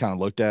down, but I just kind of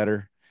looked at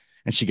her,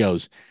 and she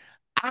goes,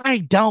 "I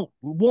don't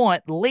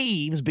want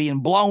leaves being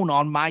blown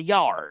on my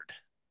yard."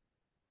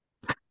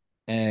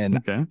 And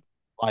Okay.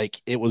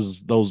 like it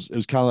was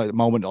kind of like the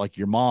moment like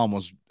your mom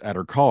was at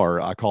her car.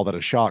 I call that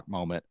a shock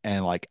moment,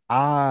 and like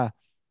I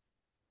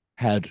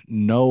had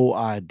no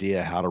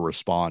idea how to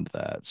respond to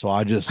that. So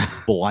I just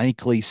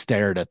blankly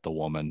stared at the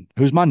woman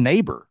who's my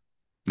neighbor.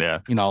 Yeah.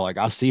 Like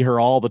I see her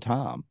all the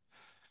time.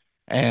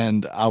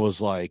 And I was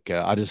like,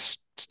 I just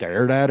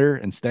stared at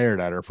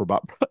her for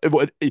about, it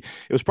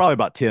was probably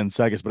about 10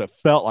 seconds, but it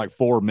felt like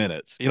 4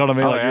 minutes. You know what I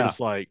mean? Oh Like you're yeah. just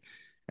like,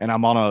 and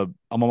I'm on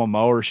a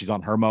mower. She's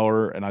on her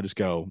mower. And I just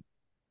go,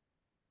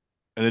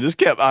 and it just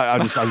kept, I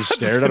just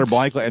stared at her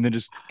blankly and then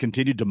just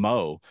continued to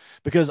mow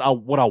because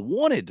what I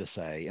wanted to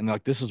say, and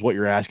like, this is what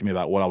you're asking me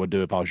about what I would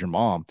do if I was your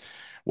mom.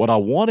 What I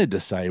wanted to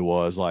say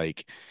was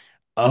like,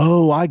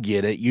 oh, I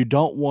get it. You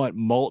don't want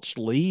mulched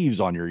leaves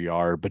on your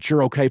yard, but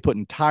you're okay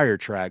putting tire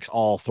tracks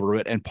all through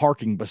it and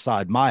parking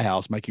beside my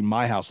house, making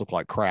my house look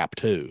like crap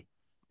too.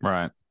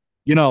 Right.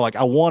 Like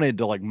I wanted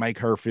to like make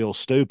her feel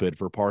stupid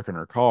for parking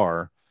her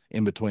car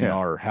in between Yeah.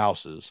 our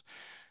houses.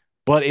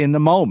 But in the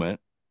moment,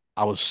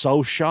 I was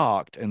so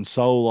shocked and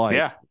so like,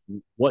 Yeah.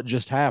 what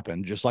just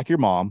happened? Just like your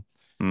mom.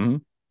 Mm-hmm.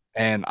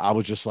 And I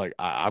was just like,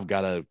 I've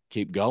got to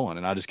keep going.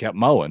 And I just kept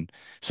mowing.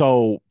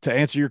 So to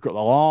answer a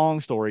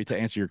long story, to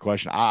answer your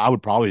question, I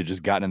would probably have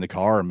just gotten in the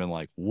car and been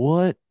like,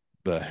 what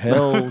the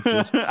hell?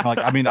 Just like,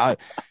 I mean, I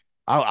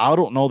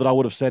don't know that I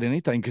would have said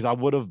anything because I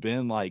would have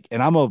been like,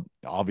 and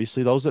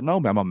obviously those that know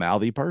me, I'm a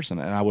mouthy person.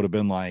 And I would have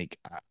been like,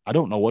 I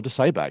don't know what to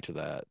say back to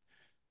that.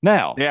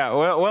 Now, Yeah,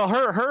 well,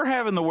 her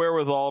having the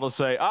wherewithal to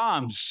say,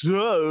 "I'm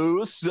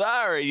so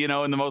sorry," in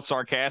the most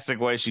sarcastic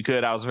way she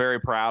could. I was very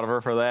proud of her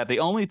for that. The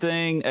only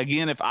thing,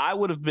 again, if I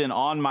would have been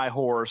on my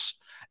horse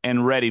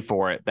and ready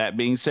for it, that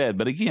being said,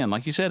 but again,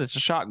 like you said, it's a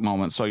shock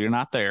moment, so you're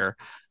not there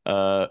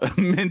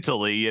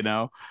mentally.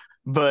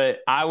 But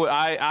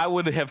I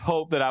would have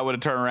hoped that I would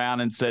have turned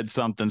around and said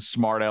something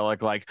smart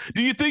aleck like,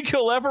 "Do you think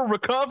he'll ever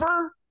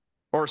recover?"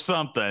 Or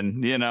something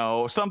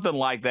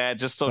like that,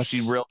 just so she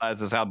that's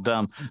realizes how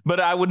dumb. But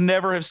I would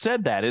never have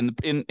said that in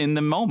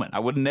the moment. I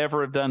would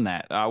never have done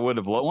that. I would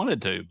have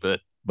wanted to,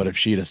 but but if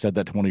she'd have said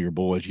that to one of your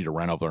boys, you'd have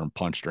ran over there and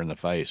punched her in the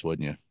face,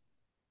 wouldn't you?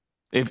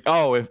 if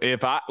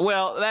I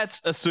well,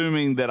 that's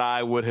assuming that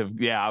I would have.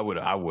 Yeah, I'd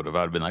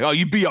have been like, "Oh,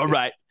 you be all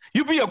right.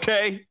 You be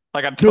okay."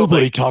 Like I Nobody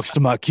totally. talks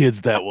to my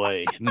kids that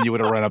way. And then you would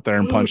have run up there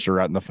and punched her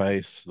right in the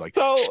face. Like,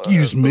 So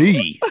excuse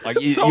me. Like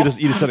so you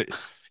just said it.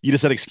 You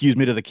just said excuse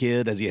me to the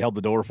kid as he held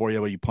the door for you,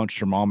 but you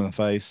punched your mom in the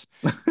face.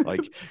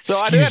 Like, so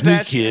I do have excuse to me,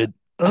 ask. kid.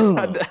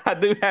 I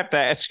do have to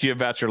ask you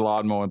about your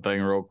lawn mowing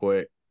thing real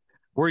quick.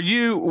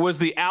 Was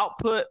the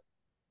output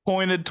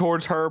pointed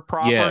towards her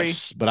property?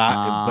 Yes,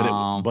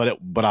 Um,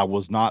 but I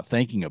was not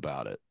thinking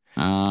about it.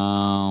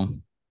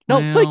 um, No,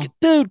 think, well,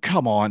 dude,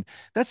 come on.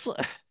 That's eh,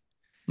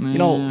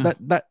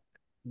 that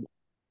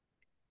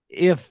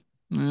if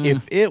eh.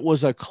 it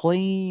was a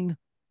clean,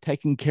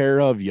 taken care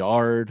of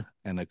yard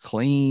and a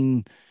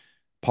clean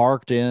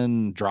parked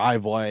in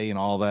driveway and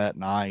all that,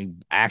 and I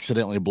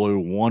accidentally blew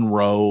one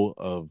row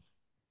of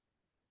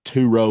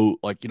two row,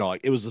 like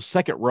it was the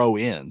second row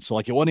in, so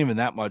like it wasn't even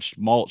that much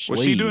mulch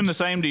Was she doing the leaves.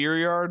 same to your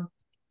yard?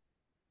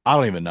 I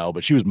don't even know,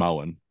 but she was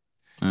mowing.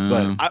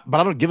 But Uh,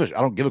 I don't give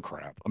a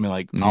crap. I mean,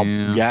 like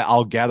yeah,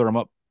 I'll gather them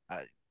up.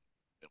 I,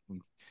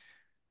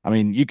 I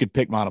mean, you could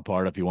pick mine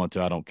apart if you want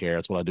to. I don't care.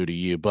 That's what I do to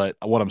you. But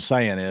what I'm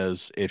saying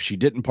is, if she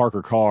didn't park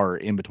her car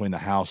in between the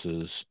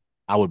houses,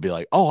 I would be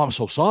like, "Oh, I'm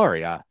so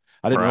sorry. I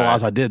didn't Right.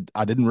 realize I did.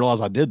 I didn't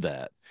realize I did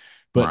that."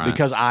 But Right.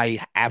 because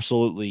I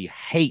absolutely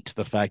hate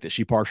the fact that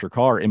she parks her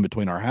car in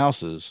between our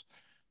houses,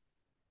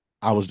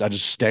 I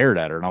just stared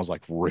at her and I was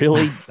like,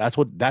 "Really? That's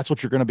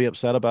what you're going to be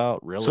upset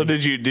about? So Really?"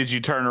 did you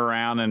turn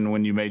around and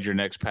when you made your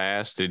next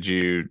pass, did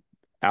you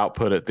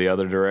output it the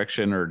other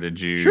direction or did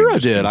you Sure, I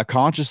just did. I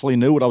consciously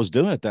knew what I was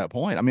doing at that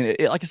point. I mean,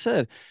 like I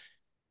said,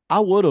 I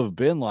would have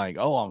been like,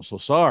 "Oh, I'm so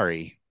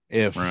sorry,"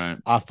 if right?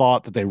 I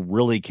thought that they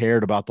really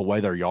cared about the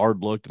way their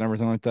yard looked and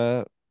everything like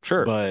that.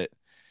 Sure. But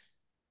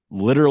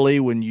literally,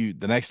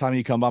 the next time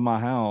you come by my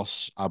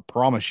house, I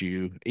promise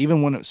you,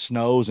 even when it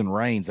snows and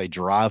rains, they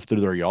drive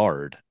through their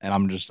yard, and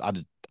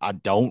I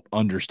don't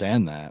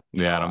understand that.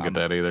 Yeah, I don't get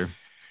that either.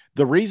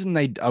 The reason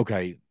they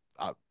okay,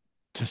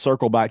 to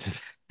circle back to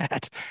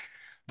that,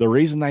 the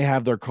reason they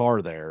have their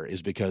car there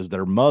is because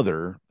their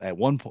mother, at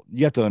one point,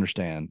 you have to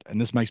understand, and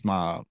this makes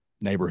my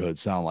neighborhood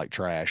sound like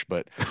trash,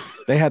 but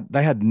they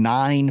had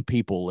 9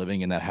 people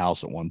living in that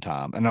house at one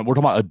time, and we're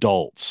talking about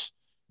adults.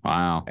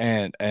 Wow.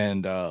 And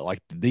like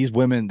these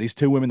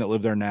 2 women that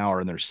live there now are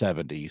in their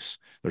 70s.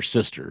 They're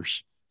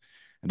sisters.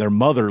 And their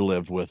mother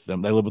lived with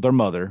them. They live with their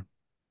mother,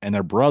 and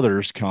their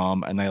brothers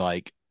come and they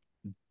like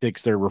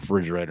fix their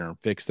refrigerator and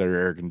fix their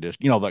air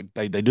conditioner. Like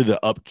they do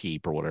the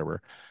upkeep or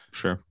whatever.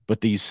 Sure.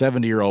 But these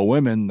 70-year-old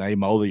women, they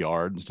mow the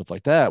yard and stuff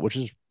like that, which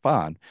is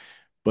fine.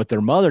 But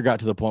their mother got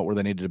to the point where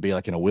they needed to be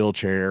like in a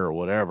wheelchair or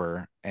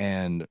whatever.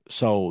 And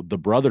so the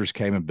brothers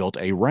came and built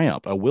a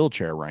ramp, a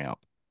wheelchair ramp.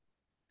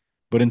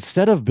 But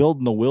instead of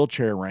building the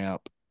wheelchair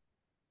ramp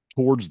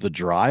towards the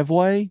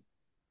driveway,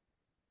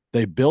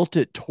 they built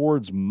it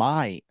towards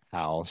my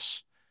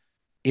house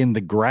in the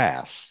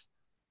grass.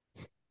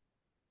 It's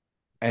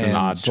an And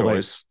odd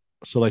choice.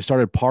 so they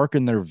started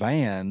parking their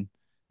van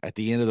at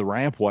the end of the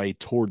rampway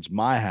towards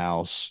my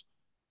house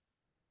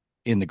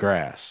in the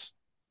grass.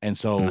 And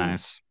so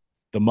Nice.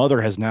 the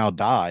mother has now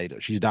died.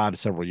 She's died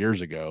several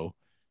years ago.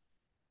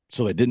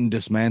 So they didn't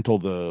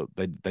dismantle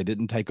they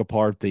didn't take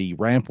apart the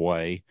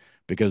rampway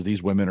because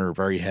these women are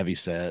very heavy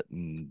set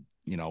and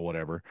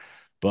whatever.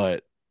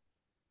 But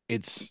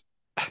it's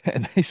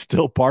and they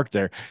still park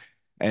there.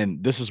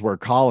 And this is where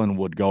Collin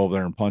would go over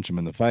there and punch him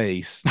in the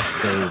face.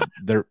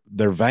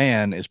 Their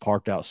van is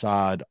parked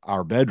outside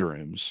our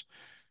bedrooms.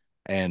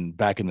 And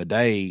back in the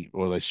day,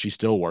 well, she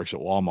still works at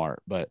Walmart,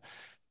 but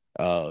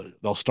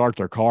they'll start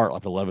their car at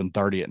like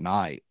 11:30 at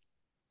night.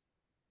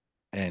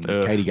 And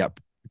Ugh.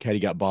 Katie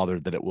got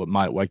bothered that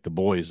might wake the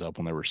boys up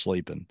when they were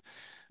sleeping.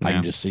 I can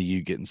Yeah. just see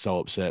you getting so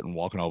upset and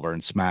walking over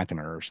and smacking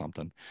her or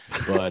something.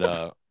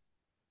 But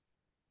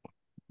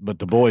but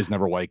the boys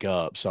never wake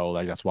up, so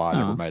that's why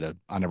Oh.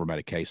 I never made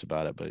a case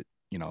about it. But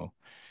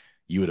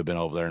you would have been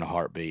over there in a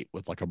heartbeat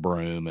with like a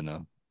broom and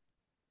a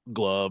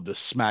glove to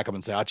smack them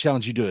and say, "I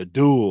challenge you to a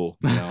duel."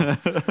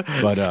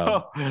 But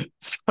so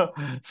so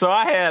so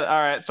I had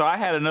all right, so I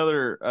had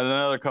another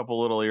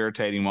couple little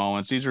irritating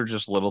moments. These are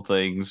just little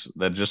things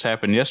that just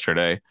happened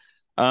yesterday.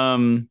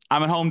 I'm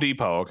at Home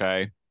Depot,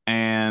 okay?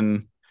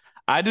 And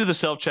I do the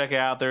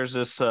self-checkout. There's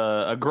this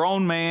a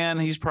grown man,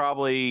 he's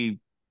probably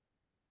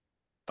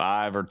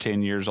 5 or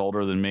 10 years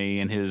older than me,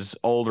 and his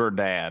older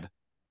dad.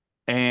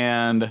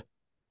 And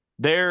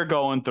they're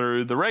going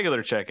through the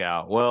regular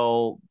checkout.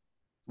 Well,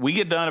 we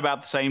get done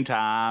about the same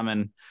time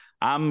and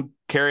I'm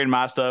carrying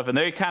my stuff and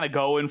they kind of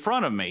go in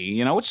front of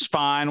me, which is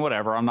fine,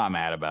 whatever. I'm not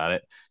mad about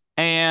it.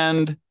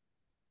 And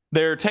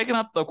they're taking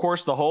up, of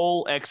course, the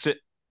whole exit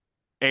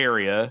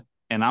area.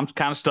 And I'm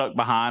kind of stuck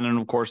behind. And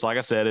of course, like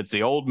I said, it's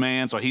the old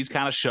man. So he's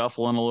kind of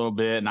shuffling a little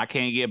bit and I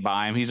can't get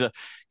by him.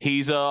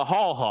 He's a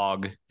hall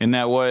hog. Isn't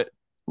that what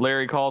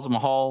Larry calls him? A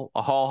hall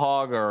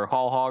hog or a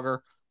hall hogger?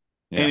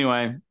 yeah,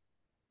 Anyway,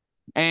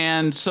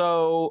 and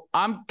so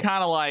I'm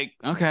kind of like,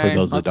 for okay,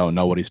 those that don't let's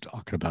know what he's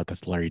talking about,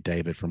 that's Larry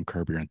David from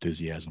Curb Your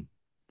Enthusiasm.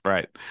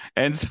 right.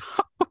 And so,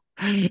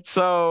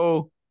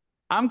 so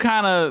I'm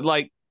kind of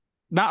like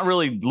not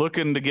really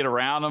looking to get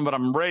around him, but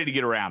I'm ready to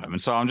get around him.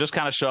 And so I'm just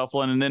kind of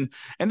shuffling. And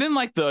then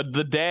like the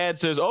dad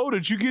says, "Oh,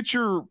 did you get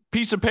your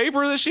piece of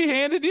paper that she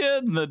handed you?"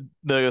 And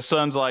the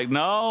son's like,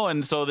 "No."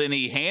 And so then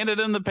he handed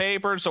him the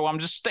paper. So I'm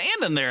just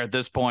standing there at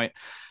this point,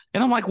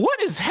 and I'm like,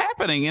 "What is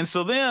happening?" And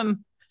so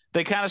then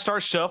they kind of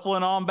start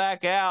shuffling on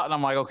back out. And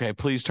I'm like, okay,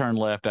 please turn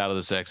left out of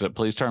this exit.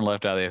 Please turn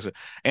left out of the exit.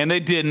 And they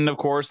didn't, of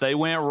course. They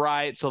went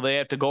right. So they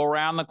have to go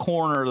around the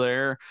corner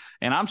there.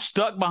 And I'm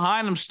stuck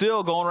behind them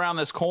still going around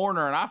this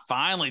corner. And I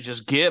finally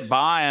just get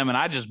by him and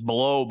I just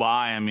blow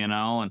by him,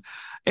 And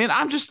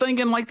I'm just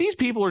thinking, like, these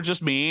people are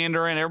just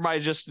meandering.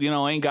 Everybody just,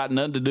 ain't got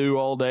nothing to do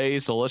all day.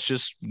 So let's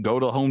just go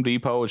to Home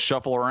Depot and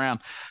shuffle around.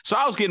 So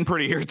I was getting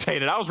pretty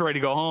irritated. I was ready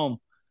to go home.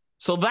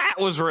 So that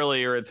was really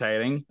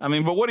irritating. I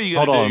mean, but what are you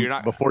Hold going to do? on, You're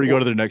not. before you go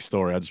to the next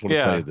story, I just want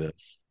to tell you Yeah.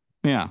 this.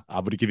 Yeah. I'm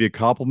going to give you a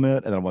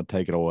compliment, and I'm going to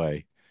take it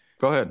away.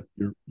 Go ahead.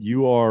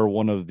 You are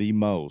one of the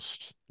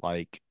most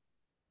like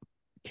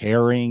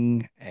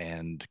caring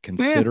and Yeah.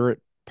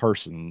 considerate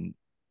persons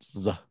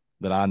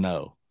that I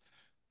know.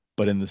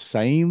 but in the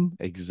same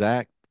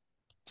exact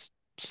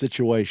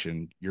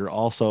situation, you're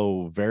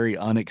also very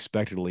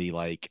unexpectedly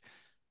like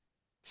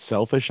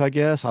selfish, I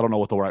guess. I don't know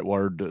what the right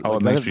word Oh,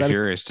 it like makes me that is.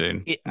 furious,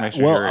 dude. It, Makes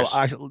me well,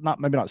 furious. not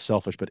maybe not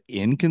selfish, but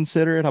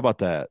inconsiderate. How about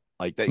that?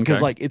 Like that, because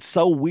Okay. like it's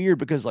so weird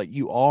because like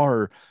you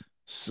are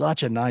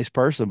such a nice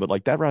person, but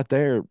like that right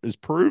there is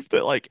proof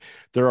that like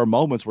there are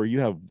moments where you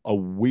have a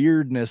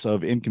weirdness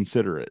of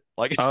inconsiderate.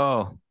 Like,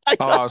 Oh, like,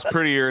 oh, I was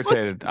pretty like,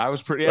 irritated. I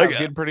like, was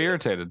getting pretty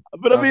irritated.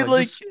 but I I was mean,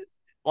 like, just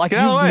like get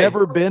out of you've the way.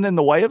 never been in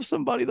the way of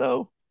somebody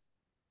though.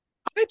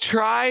 I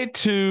try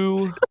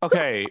to,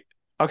 okay,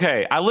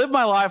 okay. I live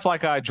my life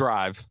like I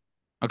drive.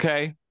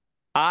 Okay.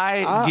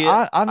 I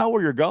get, I know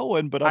where you're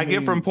going, but I I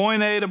get from mean,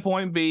 point A to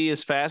point B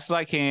as fast as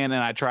I can,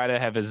 and I try to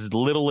have as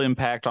little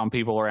impact on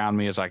people around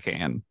me as I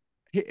can.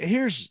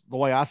 here's the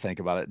way I think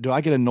about it. Do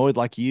I get annoyed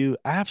like you?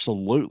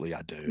 Absolutely,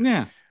 I do.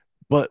 Yeah.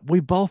 But we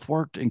both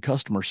worked in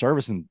customer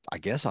service, and I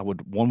guess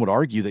one would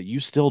argue that you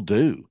still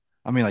do.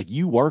 I mean, like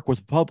you work with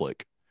the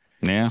public.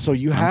 Yeah. So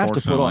you have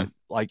to put Unfortunately.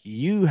 on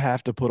you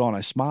have to put on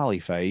a smiley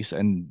face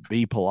and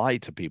be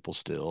polite to people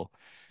still.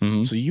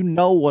 Hmm. So you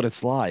know what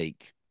it's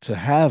like to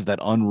have that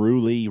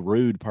unruly,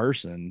 rude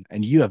person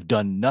and you have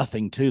done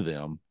nothing to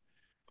them.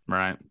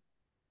 Right.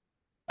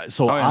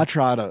 So Oh, yeah. I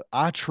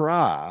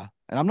try,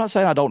 and I'm not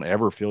saying I don't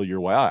ever feel your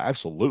way. I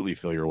absolutely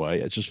feel your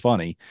way. It's just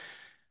funny.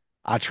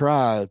 I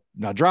try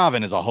now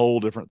driving is a whole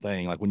different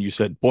thing. Like when you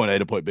said point A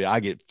to point B, I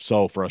get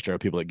so frustrated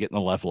with people that get in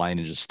the left lane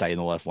and just stay in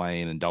the left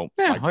lane and don't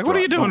Yeah. like Like, what are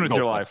you drive, doing don't with go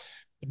your fast. life?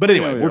 But What are you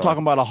doing anyway, with we're your life?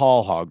 talking about a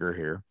hall hogger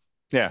here.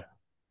 Yeah.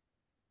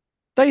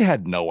 They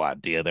had no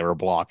idea they were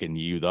blocking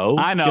you though.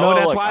 I You know. And know,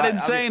 that's like why I didn't I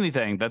mean, say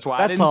anything. That's why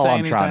I that's didn't all say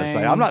I'm trying to say.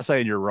 I'm anything. not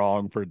saying you're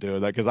wrong for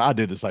doing that because I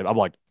do the same. I'm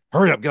like,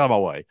 hurry up, get out of my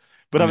way.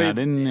 But I Yeah, I mean,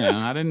 didn't,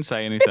 I didn't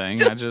say it's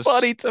anything. I just just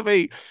funny to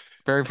me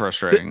very that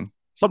frustrating.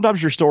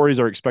 sometimes your stories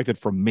are expected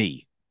from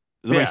me.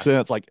 Does that make Yeah.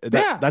 sense? Like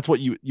Yeah. that's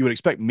what you would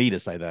expect me to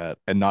say that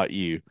and not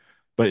you.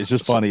 But it's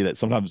just So, funny that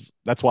sometimes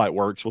that's why it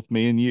works with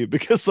me and you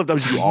because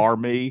sometimes you are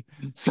me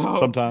so,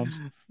 sometimes.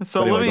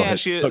 so But let anyway, me go ahead.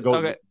 ask you. So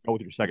Okay, go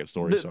with your second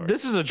story. Sorry.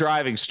 this is a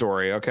driving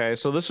story. Okay,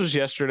 so this was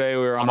yesterday.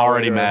 We were on I'm our way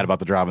already to mad a. about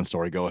the driving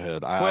story. Go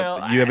ahead.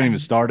 Well, You haven't even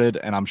started,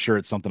 and I'm sure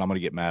it's something I'm going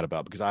to get mad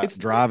about because I it's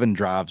driving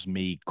drives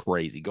me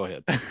crazy. Go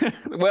ahead.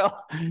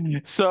 well.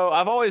 So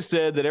I've always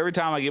said that every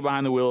time I get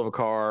behind the wheel of a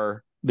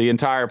car, the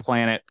entire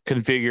planet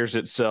configures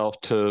itself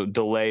to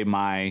delay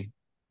my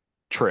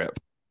trip.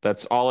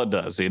 That's all it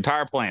does. The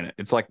entire planet.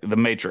 It's like the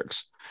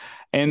Matrix.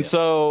 And Yes.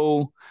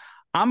 so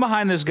I'm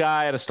behind this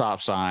guy at a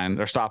stop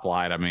sign or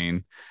stoplight, I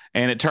mean,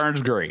 and it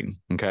turns green.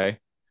 Okay.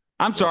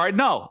 I'm Yep. sorry.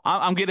 No,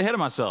 I'm getting ahead of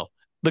myself.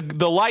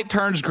 The light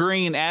turns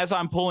green as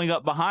I'm pulling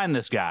up behind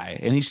this guy,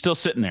 and he's still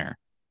sitting there,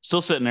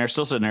 still sitting there,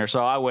 still sitting there.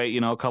 So I wait,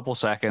 a couple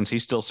seconds.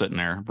 He's still sitting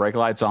there. Brake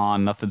lights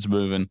on, nothing's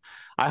moving.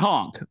 I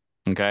honk.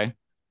 Okay.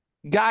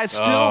 Guy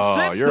still Oh,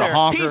 sits you're a there.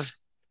 honker.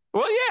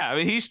 Well, yeah, I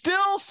mean, he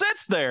still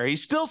sits there. He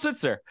still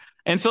sits there.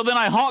 And so then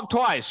I honk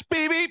twice.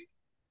 Beep, beep.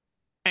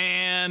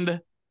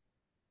 And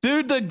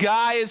dude, the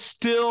guy is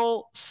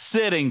still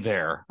sitting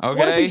there. What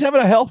if he's Okay.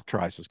 having a health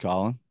crisis,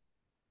 Colin?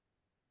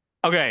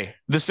 Okay.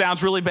 This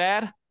sounds really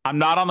bad. I'm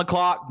not on the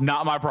clock.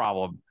 Not my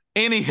problem.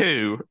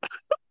 Anywho,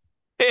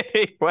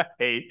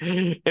 anyway,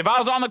 if I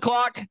was on the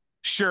clock,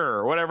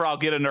 sure, whatever, I'll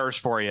get a nurse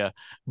for you.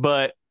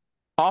 But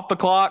off the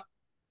clock,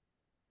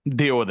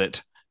 deal with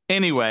it.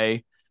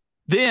 Anyway,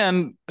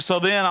 then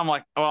I'm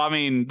like, well, I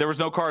mean, there was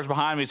no cars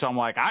behind me, so I'm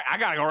like, I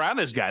gotta go around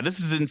this guy. This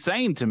is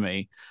insane to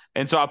me.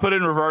 And so I put it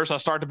in reverse. I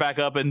start to back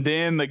up, and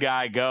then the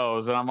guy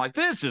goes, and I'm like,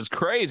 this is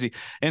crazy.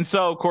 And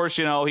so, of course,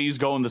 he's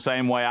going the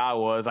same way I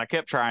was. I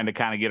kept trying to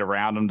kind of get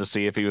around him to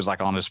see if he was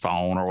like on his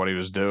phone or what he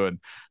was doing,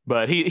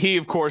 but he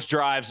of course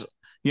drives,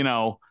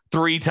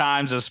 3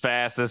 times as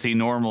fast as he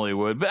normally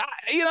would. But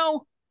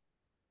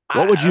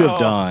What would you have oh,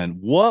 done?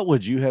 What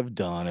would you have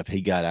done if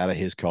he got out of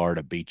his car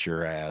to beat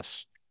your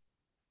ass?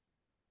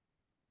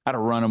 I'd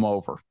have run him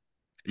over.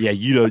 Yeah,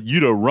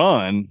 you'd have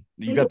run.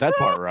 You got that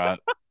part right.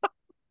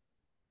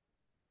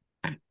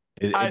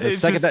 The It's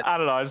second just that I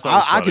don't know. I just thought it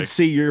was I could funny.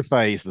 see your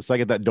face the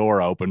second that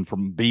door opened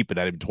from beeping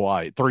at him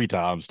twice, 3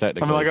 times I'm like,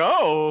 technically.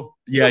 oh.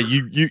 Yeah,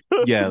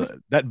 yeah,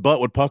 that butt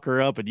would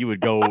pucker up and you would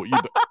go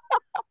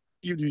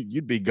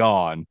you'd be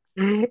gone.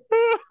 um,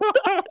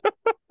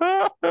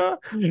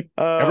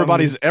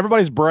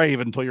 Everybody's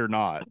brave until you're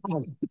not.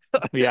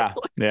 yeah,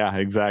 yeah,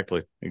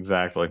 exactly,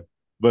 exactly.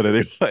 But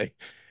anyway,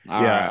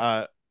 All yeah,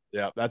 right,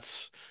 yeah,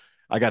 that's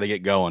I got to get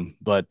going.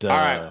 But all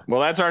right.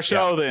 Well, that's our yeah,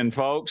 show then,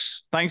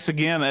 folks. Thanks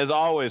again, as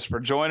always, for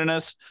joining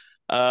us.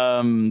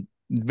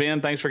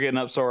 Ben, thanks for getting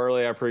up so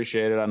early. I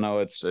appreciate it. I know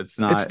it's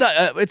not.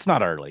 it's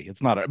not early.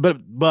 It's not,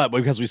 but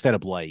because we stayed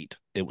up late,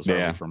 it was early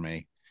Yeah, for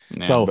me.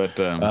 yeah, So, but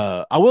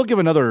I will give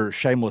another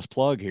shameless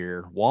plug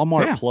here.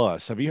 Walmart yeah.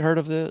 Plus. Have you heard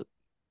of it?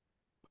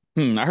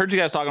 I heard you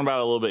guys talking about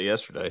it a little bit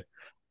yesterday.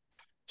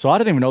 So I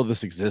didn't even know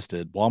this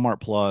existed. Walmart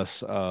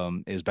Plus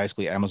is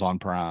basically Amazon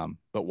Prime,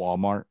 but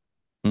Walmart.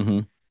 Mm-hmm.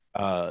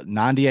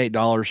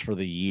 $98 for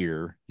the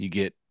year. You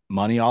get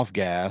money off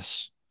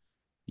gas.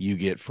 You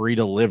get free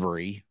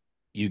delivery.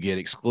 You get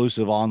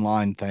exclusive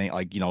online thing,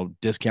 like,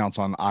 discounts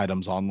on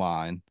items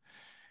online.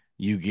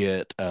 You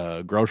get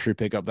grocery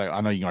pickup. That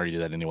I know you can already do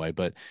that anyway,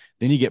 but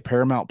then you get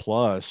Paramount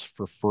Plus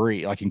for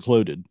free, like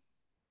included.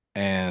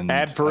 And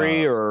Ad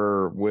free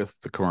or with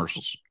the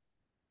commercials?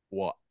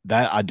 well,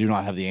 that I do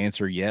not have the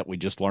answer yet. We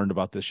just learned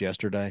about this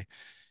yesterday.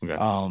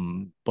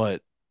 Okay.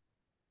 But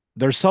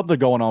there's something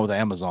going on with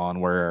Amazon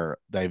where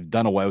they've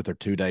done away with their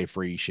 2-day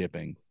free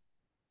shipping.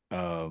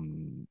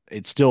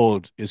 It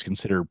still is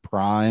considered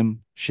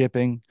Prime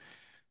shipping,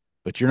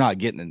 but you're not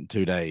getting it in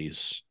 2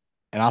 days.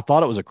 And I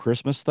thought it was a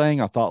Christmas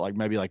thing. I thought like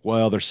maybe like,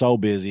 well, they're so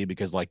busy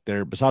because like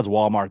they're besides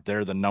Walmart,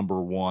 they're the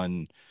number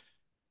one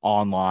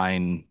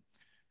online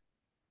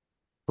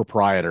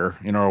proprietor,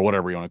 or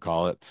whatever you want to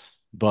call it.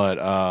 But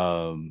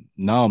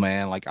no,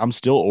 man, like I'm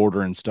still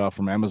ordering stuff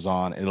from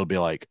Amazon. It'll be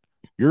like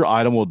your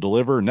item will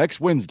deliver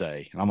next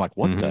Wednesday. And I'm like,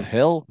 what the Mm-hmm.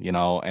 hell?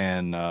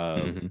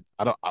 And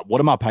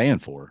what am I paying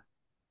for?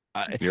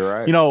 You're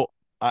right. You know,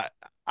 I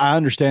I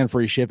understand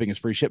free shipping is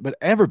free ship, but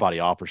everybody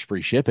offers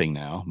free shipping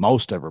now.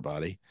 Most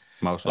everybody.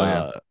 Mostly,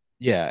 yeah. Uh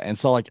yeah. And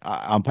so like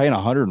I'm paying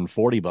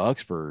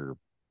 $140 for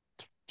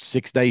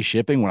 6 day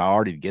shipping when I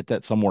already get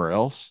that somewhere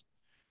else.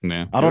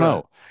 Yeah, I don't you're right.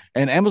 know.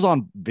 And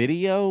Amazon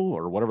Video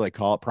or whatever they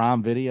call it,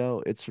 Prime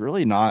Video, it's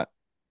really not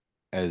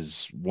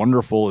as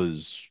wonderful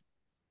as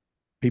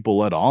people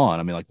let on.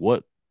 I mean, like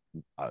what?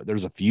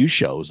 There's a few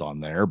shows on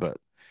there, but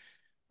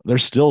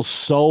there's still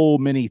so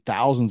many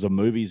thousands of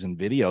movies and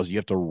videos you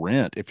have to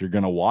rent if you're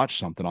going to watch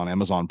something on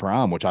Amazon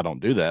Prime, which I don't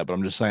do that. But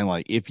I'm just saying,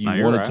 like, if you No,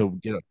 you're wanted right. to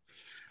get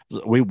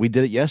we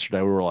did it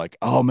yesterday. We were like,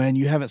 oh man,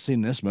 you haven't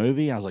seen this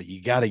movie? I was like,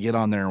 you got to get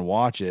on there and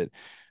watch it.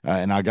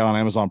 And I got on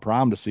Amazon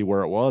Prime to see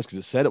where it was because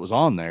it said it was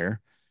on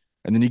there.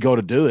 And then you go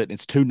to do it, and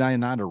it's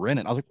 $2.99 to rent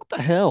it. I was like, what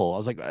the hell? I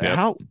was like,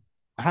 Yep.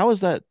 how is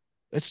that?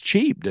 It's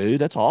cheap, dude.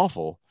 That's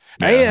awful.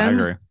 Yeah, I And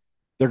agree.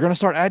 they're gonna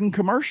start adding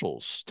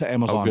commercials to Oh,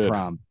 Amazon good.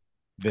 Prime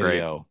Great.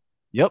 Video.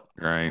 Yep.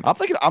 Great. I'm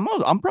thinking I'm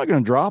probably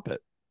gonna drop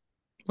it.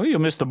 Well, you'll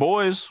miss the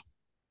boys.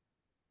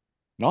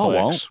 No, I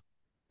won't.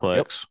 Plex.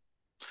 Yep. Plex.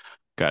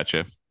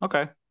 Gotcha.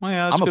 Okay. Well,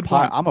 yeah, that's a good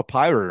point. I'm a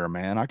pirater,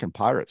 man. I can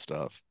pirate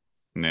stuff.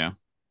 Yeah.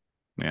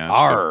 Yeah, that's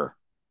good. R.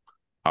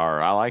 All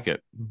right. I like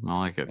it. I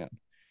like it. Yeah.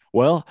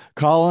 Well,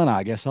 Colin,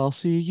 I guess I'll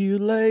see you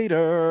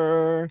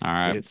later. All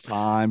right. It's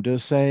time to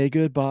say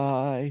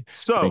goodbye.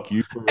 So, Thank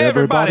you for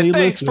everybody, everybody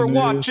thanks for listening.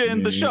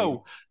 watching the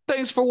show.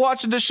 Thanks for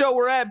watching the show.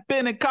 We're at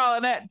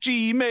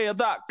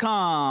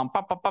benandcolin@gmail.com.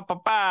 Ba, ba, ba, ba,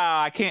 ba.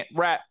 I can't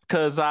rap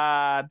because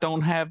I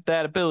don't have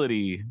that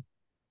ability.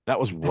 That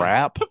was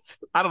rap.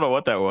 I don't know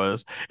what that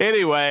was.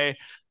 Anyway,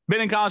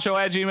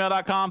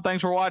 benandcolin@gmail.com.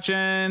 Thanks for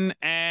watching.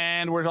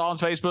 And we're all on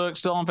Facebook,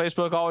 still on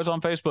Facebook, always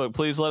on Facebook.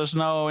 Please let us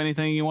know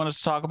anything you want us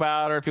to talk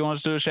about or if you want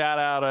us to do a shout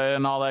out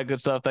and all that good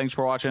stuff. Thanks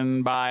for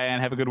watching. Bye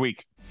and have a good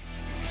week.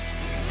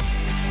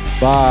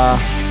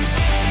 Bye.